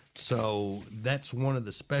them. So that's one of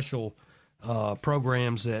the special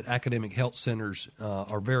programs that academic health centers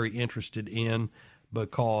are very interested in,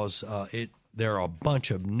 because there are a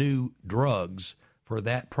bunch of new drugs for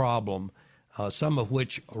that problem, some of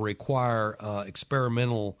which require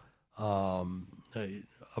experimental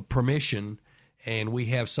permission, and we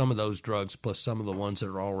have some of those drugs plus some of the ones that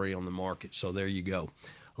are already on the market. So there you go.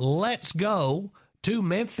 Let's go to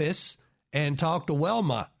Memphis and talk to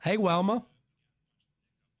Welma. Hey, Welma.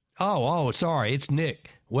 Oh, sorry, it's Nick.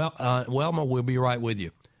 Well, Welma will be right with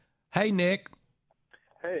you. Hey, Nick.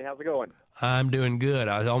 Hey, how's it going? I'm doing good.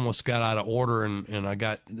 I almost got out of order, and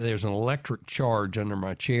there's an electric charge under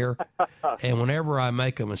my chair. And whenever I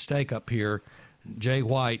make a mistake up here, Jay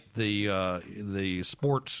White, the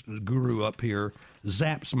sports guru up here,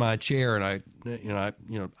 zaps my chair, and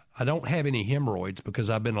I don't have any hemorrhoids because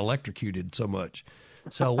I've been electrocuted so much.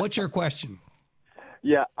 So what's your question?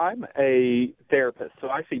 Yeah, I'm a therapist, so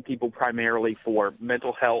I see people primarily for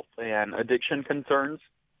mental health and addiction concerns.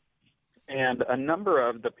 And a number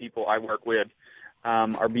of the people I work with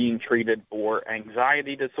are being treated for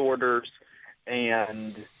anxiety disorders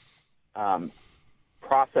and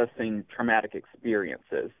processing traumatic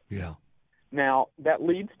experiences. Yeah. Now, that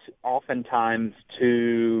leads oftentimes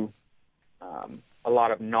to a lot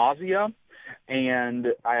of nausea, and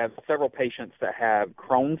I have several patients that have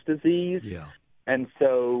Crohn's disease. Yeah. And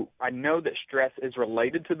so I know that stress is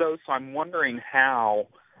related to those, so I'm wondering how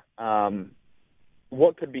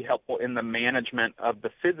what could be helpful in the management of the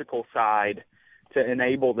physical side to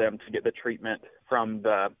enable them to get the treatment from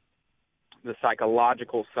the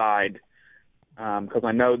psychological side, because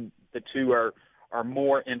I know the two are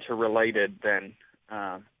more interrelated than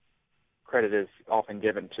credit is often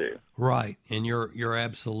given to. Right, and you're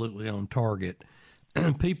absolutely on target.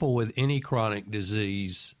 People with any chronic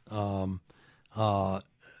disease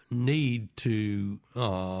need to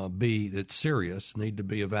that's serious, need to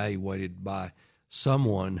be evaluated by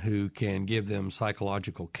someone who can give them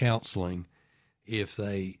psychological counseling if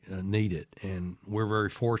they need it. And we're very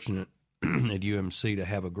fortunate at UMC to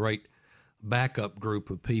have a great backup group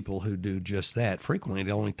of people who do just that. Frequently, it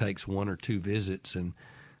only takes 1 or 2 visits, and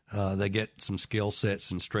they get some skill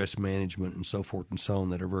sets in stress management and so forth and so on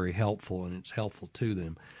that are very helpful, and it's helpful to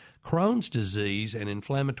them. Crohn's disease and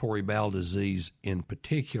inflammatory bowel disease in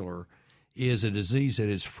particular is a disease that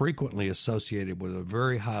is frequently associated with a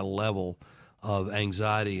very high level of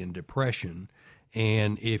anxiety and depression.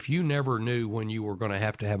 And if you never knew when you were going to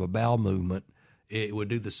have a bowel movement, it would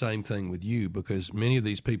do the same thing with you, because many of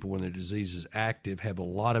these people, when their disease is active, have a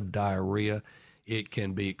lot of diarrhea. It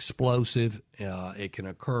can be explosive. It can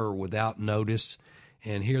occur without notice.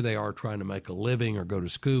 And here they are trying to make a living or go to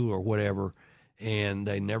school or whatever, and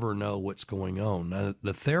they never know what's going on. Now,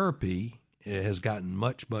 the therapy has gotten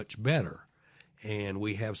much, much better, and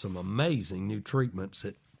we have some amazing new treatments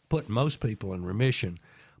that put most people in remission,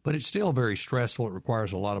 but it's still very stressful. It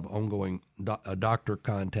requires a lot of ongoing doctor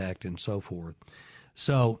contact and so forth.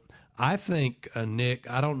 So I think, Nick,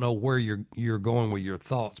 I don't know where you're going with your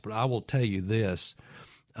thoughts, but I will tell you this.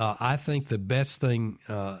 I think the best thing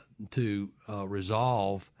to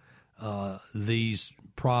resolve these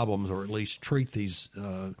problems, or at least treat these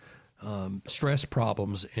stress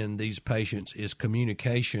problems in these patients, is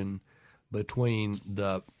communication between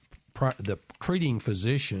the treating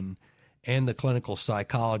physician and the clinical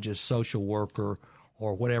psychologist, social worker,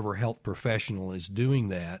 or whatever health professional is doing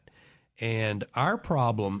that. And our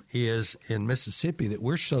problem is in Mississippi that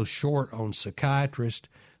we're so short on psychiatrists,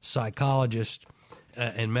 psychologists,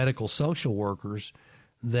 and medical social workers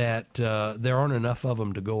that there aren't enough of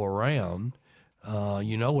them to go around.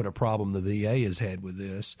 You know what a problem the VA has had with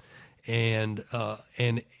this. And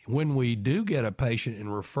when we do get a patient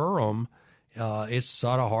and refer them, it's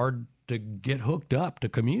sort of hard to get hooked up to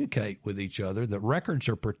communicate with each other. The records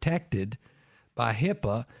are protected by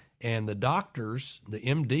HIPAA, and the doctors, the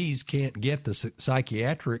MDs, can't get the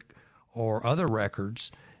psychiatric or other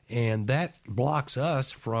records, and that blocks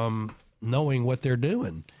us from knowing what they're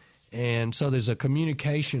doing. And so there's a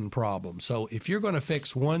communication problem. So if you're going to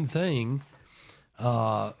fix one thing,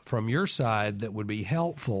 from your side that would be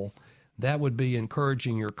helpful, that would be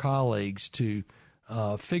encouraging your colleagues to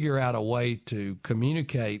figure out a way to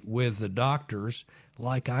communicate with the doctors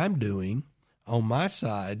like I'm doing on my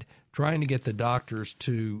side, trying to get the doctors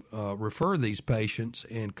to refer these patients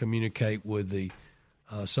and communicate with the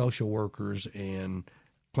social workers and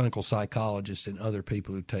clinical psychologists and other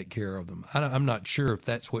people who take care of them. I'm not sure if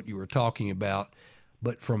that's what you were talking about,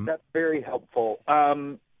 but from... That's very helpful.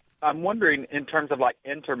 I'm wondering, in terms of like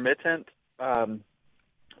intermittent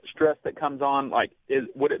stress that comes on, like,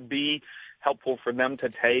 would it be helpful for them to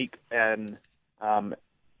take an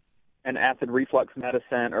acid reflux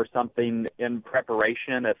medicine or something in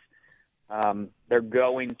preparation if they're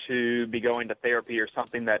going to be going to therapy or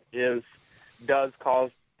something that does cause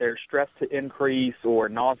their stress to increase or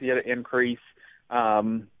nausea to increase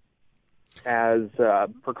as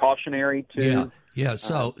precautionary to... Yeah.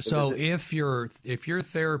 So if your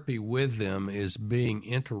therapy with them is being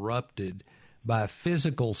interrupted by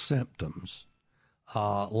physical symptoms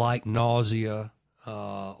like nausea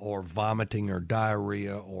or vomiting or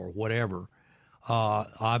diarrhea or whatever,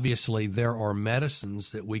 obviously there are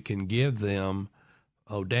medicines that we can give them.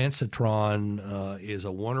 Ondansetron is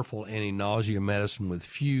a wonderful anti-nausea medicine with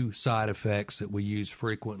few side effects that we use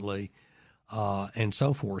frequently, and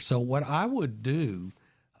so forth. So what I would do,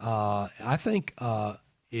 I think,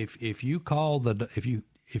 if you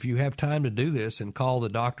have time to do this and call the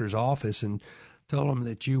doctor's office and tell them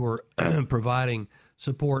that you were providing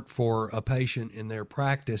support for a patient in their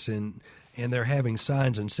practice and they're having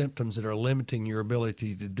signs and symptoms that are limiting your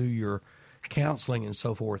ability to do your counseling and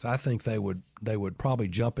so forth, I think they would probably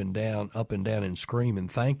jump up and down and scream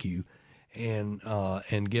and thank you and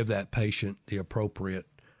give that patient the appropriate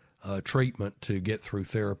treatment to get through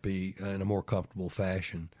therapy in a more comfortable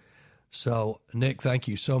fashion. So, Nick, thank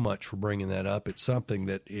you so much for bringing that up. It's something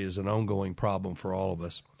that is an ongoing problem for all of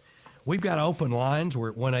us. We've got open lines. We're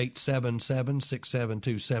at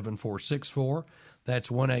 1-877-672-7464. That's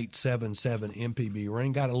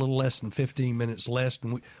 1-877-MPB-RING. Got a little less than 15 minutes left,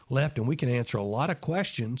 and we can answer a lot of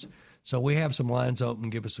questions. So we have some lines open.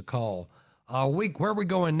 Give us a call. Where are we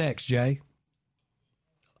going next, Jay?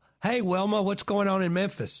 Hey, Wilma, what's going on in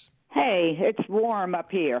Memphis? Hey, it's warm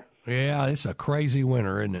up here. Yeah, it's a crazy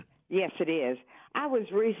winter, isn't it? Yes, it is. I was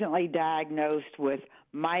recently diagnosed with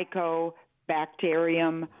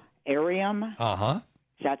Mycobacterium avium. Uh-huh.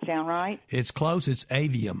 Does that sound right? It's close. It's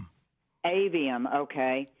avium. Avium,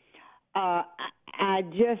 okay. I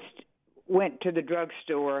just went to the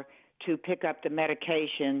drugstore to pick up the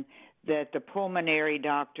medication that the pulmonary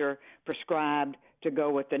doctor prescribed to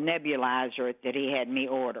go with the nebulizer that he had me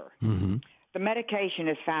order. Mm-hmm. The medication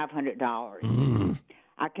is $500. Mm-hmm.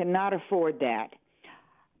 I cannot afford that.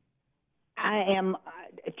 I am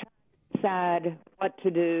trying to decide what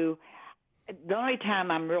to do. The only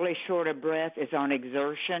time I'm really short of breath is on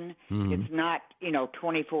exertion. Mm-hmm. It's not,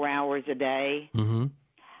 24 hours a day. Mm-hmm.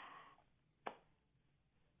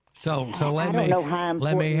 So let me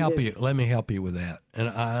help you. Let me help you with that. And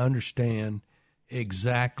I understand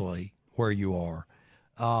exactly where you are.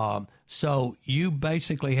 So you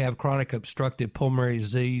basically have chronic obstructive pulmonary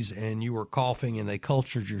disease, and you were coughing, and they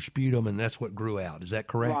cultured your sputum, and that's what grew out. Is that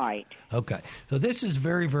correct? Right. Okay. So this is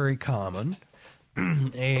very, very common,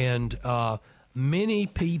 and many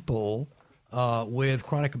people with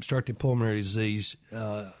chronic obstructive pulmonary disease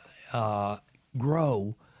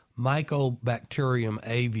grow Mycobacterium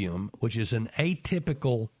avium, which is an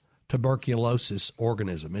atypical tuberculosis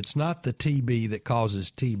organism. It's not the TB that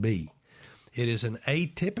causes TB. It is an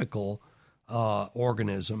atypical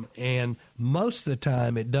organism, and most of the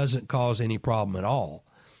time it doesn't cause any problem at all.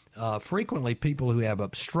 Frequently, people who have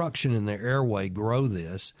obstruction in their airway grow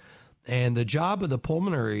this, and the job of the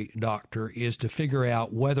pulmonary doctor is to figure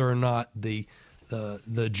out whether or not the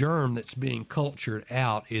germ that's being cultured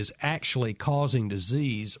out is actually causing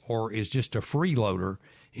disease or is just a freeloader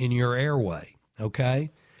in your airway,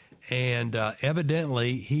 okay? And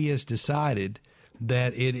evidently he has decided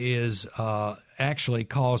that it is actually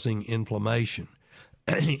causing inflammation.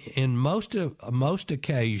 In most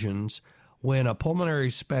occasions, when a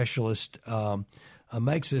pulmonary specialist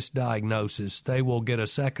makes this diagnosis, they will get a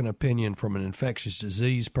second opinion from an infectious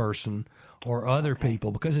disease person or other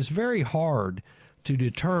people, because it's very hard to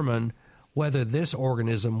determine whether this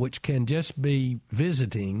organism, which can just be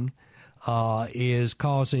visiting, is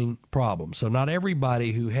causing problems. So not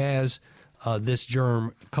everybody who has this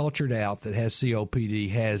germ cultured out that has COPD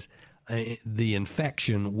has the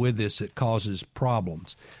infection with this that causes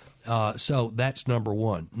problems. So that's number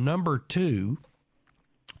one. Number two,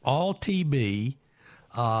 all TB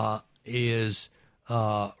is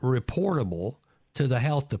reportable to the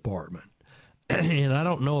health department. and I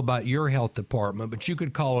don't know about your health department, but you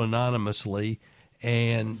could call anonymously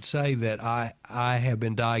and say that I have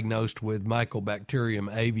been diagnosed with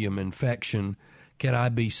Mycobacterium avium infection. Can I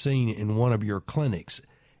be seen in one of your clinics?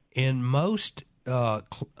 In most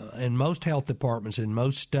health departments in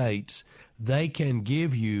most states, they can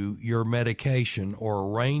give you your medication or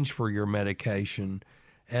arrange for your medication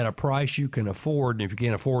at a price you can afford, and if you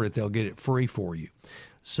can't afford it, they'll get it free for you.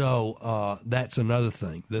 So that's another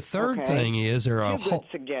thing. The third thing is there are good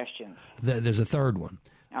suggestions. There's a third one.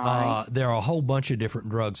 All right. There are a whole bunch of different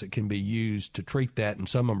drugs that can be used to treat that, and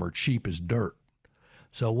some of them are cheap as dirt.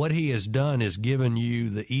 So what he has done is given you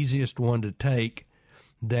the easiest one to take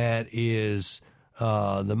that is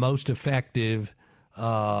the most effective,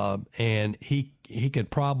 and he could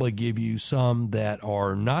probably give you some that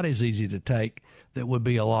are not as easy to take that would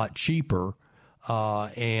be a lot cheaper,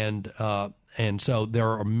 and so there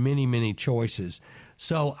are many, many choices.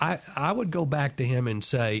 So I would go back to him and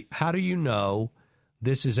say, how do you know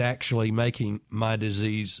this is actually making my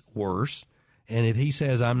disease worse? And if he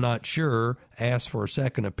says, I'm not sure, ask for a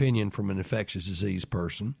second opinion from an infectious disease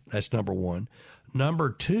person. That's number one.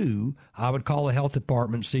 Number two, I would call the health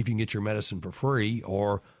department, see if you can get your medicine for free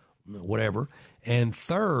or whatever. And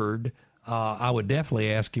third, I would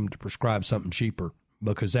definitely ask him to prescribe something cheaper,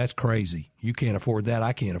 because that's crazy. You can't afford that.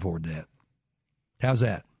 I can't afford that. How's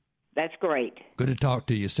that? That's great. Good to talk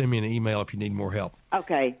to you. Send me an email if you need more help.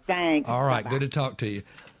 Okay, thanks. All right, Bye-bye. Good to talk to you.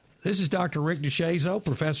 This is Dr. Rick DeShazo,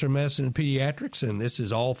 Professor of Medicine and Pediatrics, and this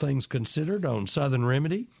is All Things Considered on Southern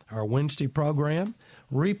Remedy, our Wednesday program,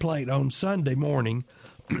 replayed on Sunday morning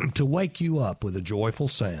to wake you up with a joyful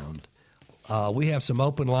sound. We have some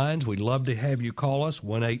open lines. We'd love to have you call us,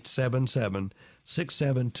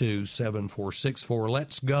 1-877-672-7464.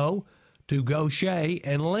 Let's go to Gaucher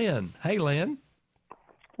and Lynn. Hey, Lynn.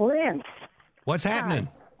 Lynn. What's happening?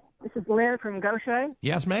 Hi. This is Lynn from Gaucher.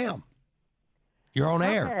 Yes, ma'am. You're on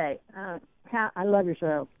air. Okay. I love your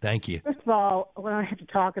show. Thank you. First of all, what I have to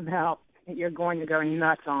talk about that you're going to go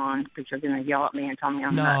nuts on, because you're going to yell at me and tell me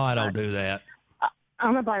I'm nuts. No, I don't do that.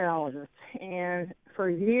 I'm a biologist, and for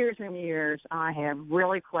years and years, I have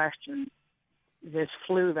really questioned this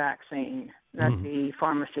flu vaccine that the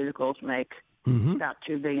pharmaceuticals make about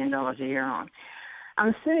 $2 billion a year on.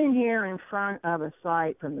 I'm sitting here in front of a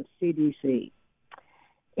site from the CDC,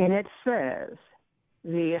 and it says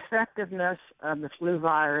the effectiveness of the flu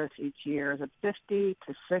virus each year is at 50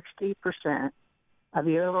 to 60% of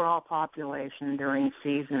the overall population during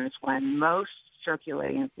seasons when most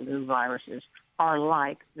circulating flu viruses are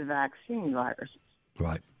like the vaccine viruses.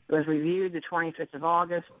 Right. It was reviewed the 25th of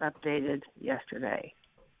August, updated yesterday.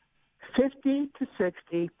 50 to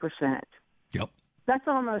 60%. Yep. That's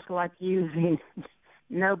almost like using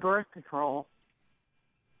no birth control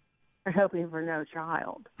and hoping for no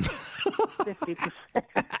child. 50%.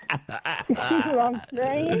 You see what I'm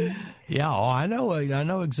saying? Yeah, I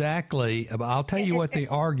know exactly. I'll tell you what the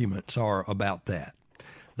arguments are about that.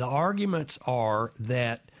 The arguments are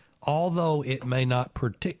that although it may not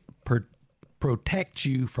protect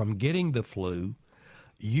you from getting the flu,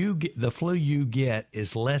 the flu you get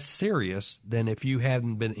is less serious than if you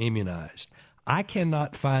hadn't been immunized. I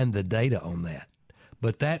cannot find the data on that,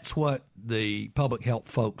 but that's what the public health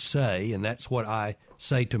folks say, and that's what I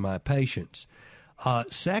say to my patients.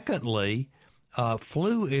 Secondly,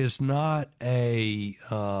 flu is not a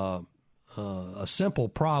simple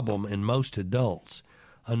problem in most adults.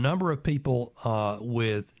 A number of people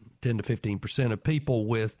with 10 to 15% of people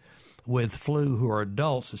with flu who are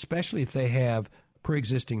adults, especially if they have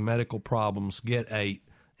pre-existing medical problems, get a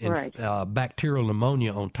bacterial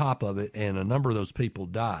pneumonia on top of it, and a number of those people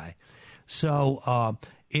die. So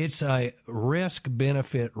it's a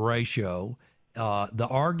risk-benefit ratio. The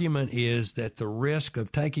argument is that the risk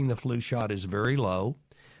of taking the flu shot is very low,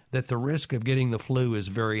 that the risk of getting the flu is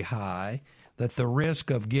very high, that the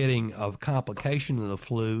risk of getting a complication of the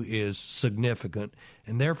flu is significant,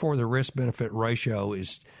 and therefore the risk-benefit ratio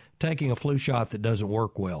is taking a flu shot that doesn't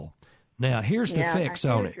work well. Now, here's the fix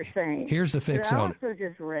on it. Here's the fix on it. I also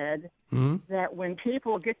just read that when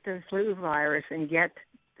people get the flu virus and get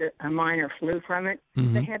a minor flu from it,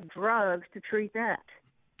 they have drugs to treat that.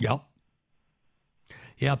 Yep.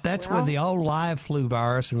 Yep, that's with the old live flu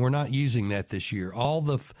virus, and we're not using that this year. All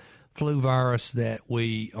the flu virus that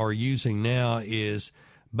we are using now is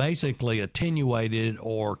basically attenuated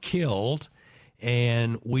or killed,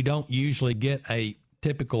 and we don't usually get a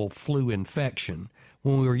typical flu infection.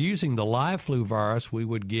 When we were using the live flu virus, we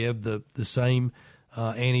would give the same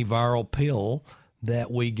antiviral pill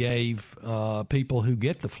that we gave people who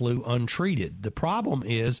get the flu untreated. The problem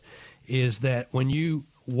is that when you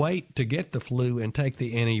wait to get the flu and take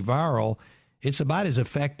the antiviral, it's about as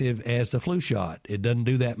effective as the flu shot. It doesn't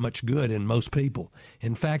do that much good in most people.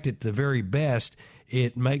 In fact, at the very best,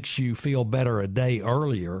 it makes you feel better a day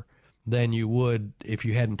earlier than you would if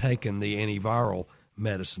you hadn't taken the antiviral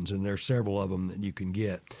medicines, and there's several of them that you can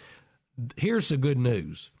get. Here's the good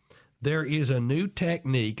news. There is a new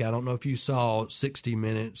technique. I don't know if you saw 60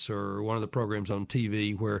 Minutes or one of the programs on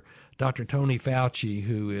TV where Dr. Tony Fauci,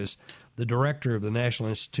 who is the director of the National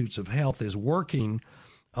Institutes of Health, is working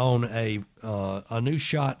on a new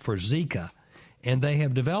shot for Zika, and they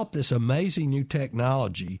have developed this amazing new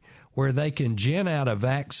technology where they can gen out a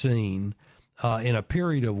vaccine in a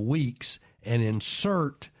period of weeks and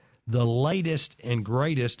insert the latest and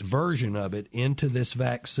greatest version of it into this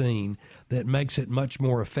vaccine that makes it much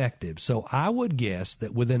more effective. So I would guess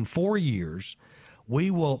that within 4 years,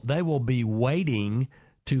 they will be waiting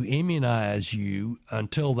to immunize you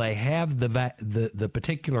until they have the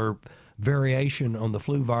particular variation on the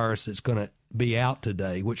flu virus that's going to be out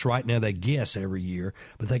today, which right now they guess every year,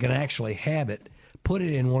 but they can actually have it, put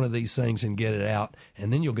it in one of these things and get it out,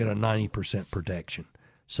 and then you'll get a 90% protection.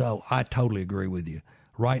 So I totally agree with you.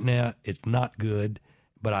 Right now, it's not good,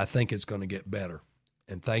 but I think it's going to get better.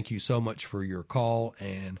 And thank you so much for your call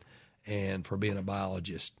and for being a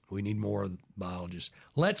biologist. We need more biologists.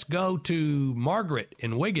 Let's go to Margaret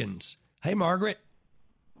in Wiggins. Hey, Margaret.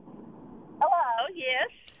 Hello, yes.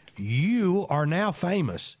 You are now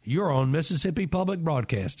famous. You're on Mississippi Public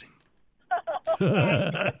Broadcasting. I've been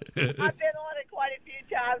on it quite a few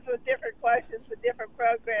times with different questions for different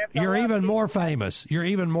programs. You're even more famous. You're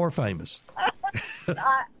even more famous.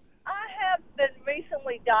 I have been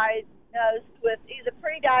recently diagnosed with either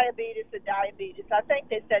pre-diabetes or diabetes. I think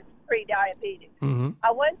they said pre-diabetes. Mm-hmm.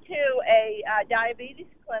 I went to a diabetes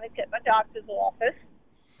clinic at my doctor's office,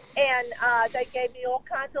 and they gave me all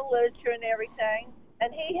kinds of literature and everything,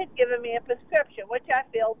 and he had given me a prescription, which I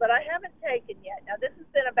filled, but I haven't taken yet. Now, this has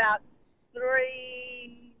been about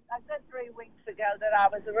 3 weeks ago that I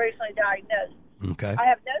was originally diagnosed. Okay. I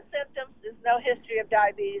have no symptoms. There's no history of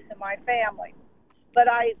diabetes in my family. But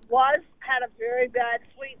I had a very bad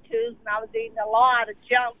sweet tooth, and I was eating a lot of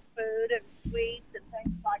junk food and sweets and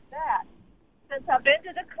things like that. Since I've been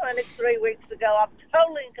to the clinic 3 weeks ago, I've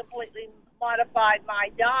totally and completely modified my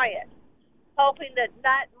diet, hoping that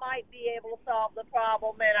might be able to solve the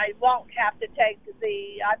problem, and I won't have to take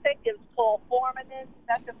I think it's called Formin.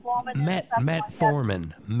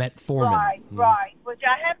 Metformin. Right, which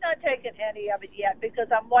I have not taken any of it yet because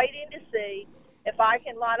I'm waiting to see if I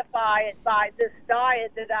can modify it by this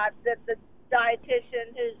diet that the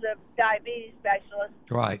dietitian who's a diabetes specialist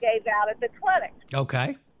gave out at the clinic.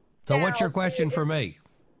 Okay. So now, what's your question for me?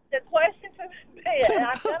 The question for me, and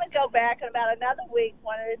I'm going to go back in about another week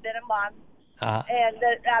when it had been a month, and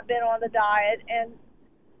that I've been on the diet and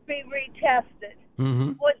be retested.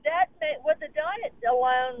 Mm-hmm. Would the diet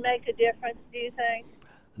alone make a difference, do you think?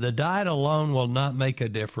 The diet alone will not make a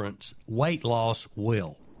difference. Weight loss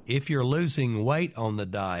will. If you're losing weight on the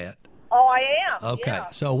diet. Oh, I am. Okay.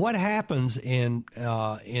 Yeah. So what happens in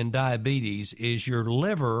diabetes is your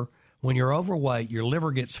liver, when you're overweight, your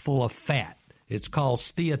liver gets full of fat. It's called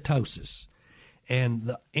steatosis. And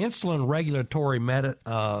the insulin regulatory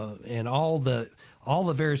and all the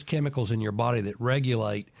various chemicals in your body that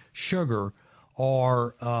regulate sugar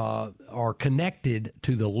are connected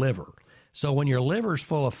to the liver. So when your liver's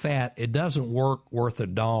full of fat, it doesn't work worth a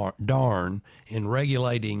darn in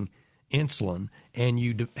regulating insulin, and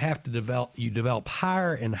you develop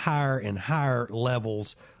higher and higher and higher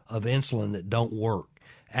levels of insulin that don't work.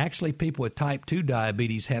 Actually, people with type 2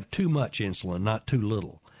 diabetes have too much insulin, not too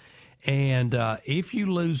little. And if you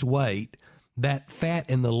lose weight, that fat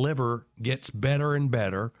in the liver gets better and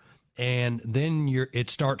better, and then it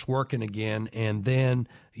starts working again, and then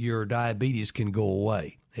your diabetes can go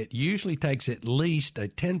away. It usually takes at least a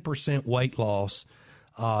 10% weight loss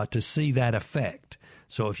to see that effect.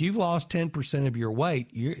 So if you've lost 10% of your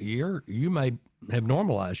weight, you may have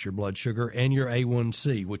normalized your blood sugar and your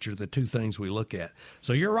A1C, which are the two things we look at.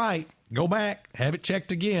 So you're right. Go back, have it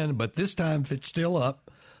checked again, but this time if it's still up,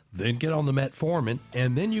 then get on the metformin,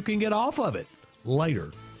 and then you can get off of it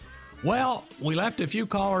later. Well, we left a few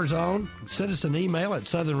callers on. Send us an email at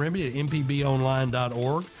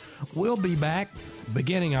southernremedy@mpbonline.org. We'll be back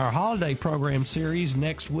beginning our holiday program series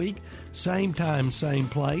next week, same time, same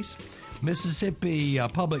place. Mississippi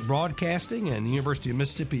Public Broadcasting and the University of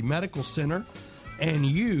Mississippi Medical Center, and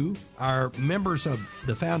you, our members of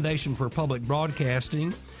the Foundation for Public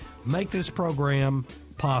Broadcasting, make this program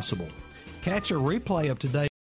possible. Catch a replay of today's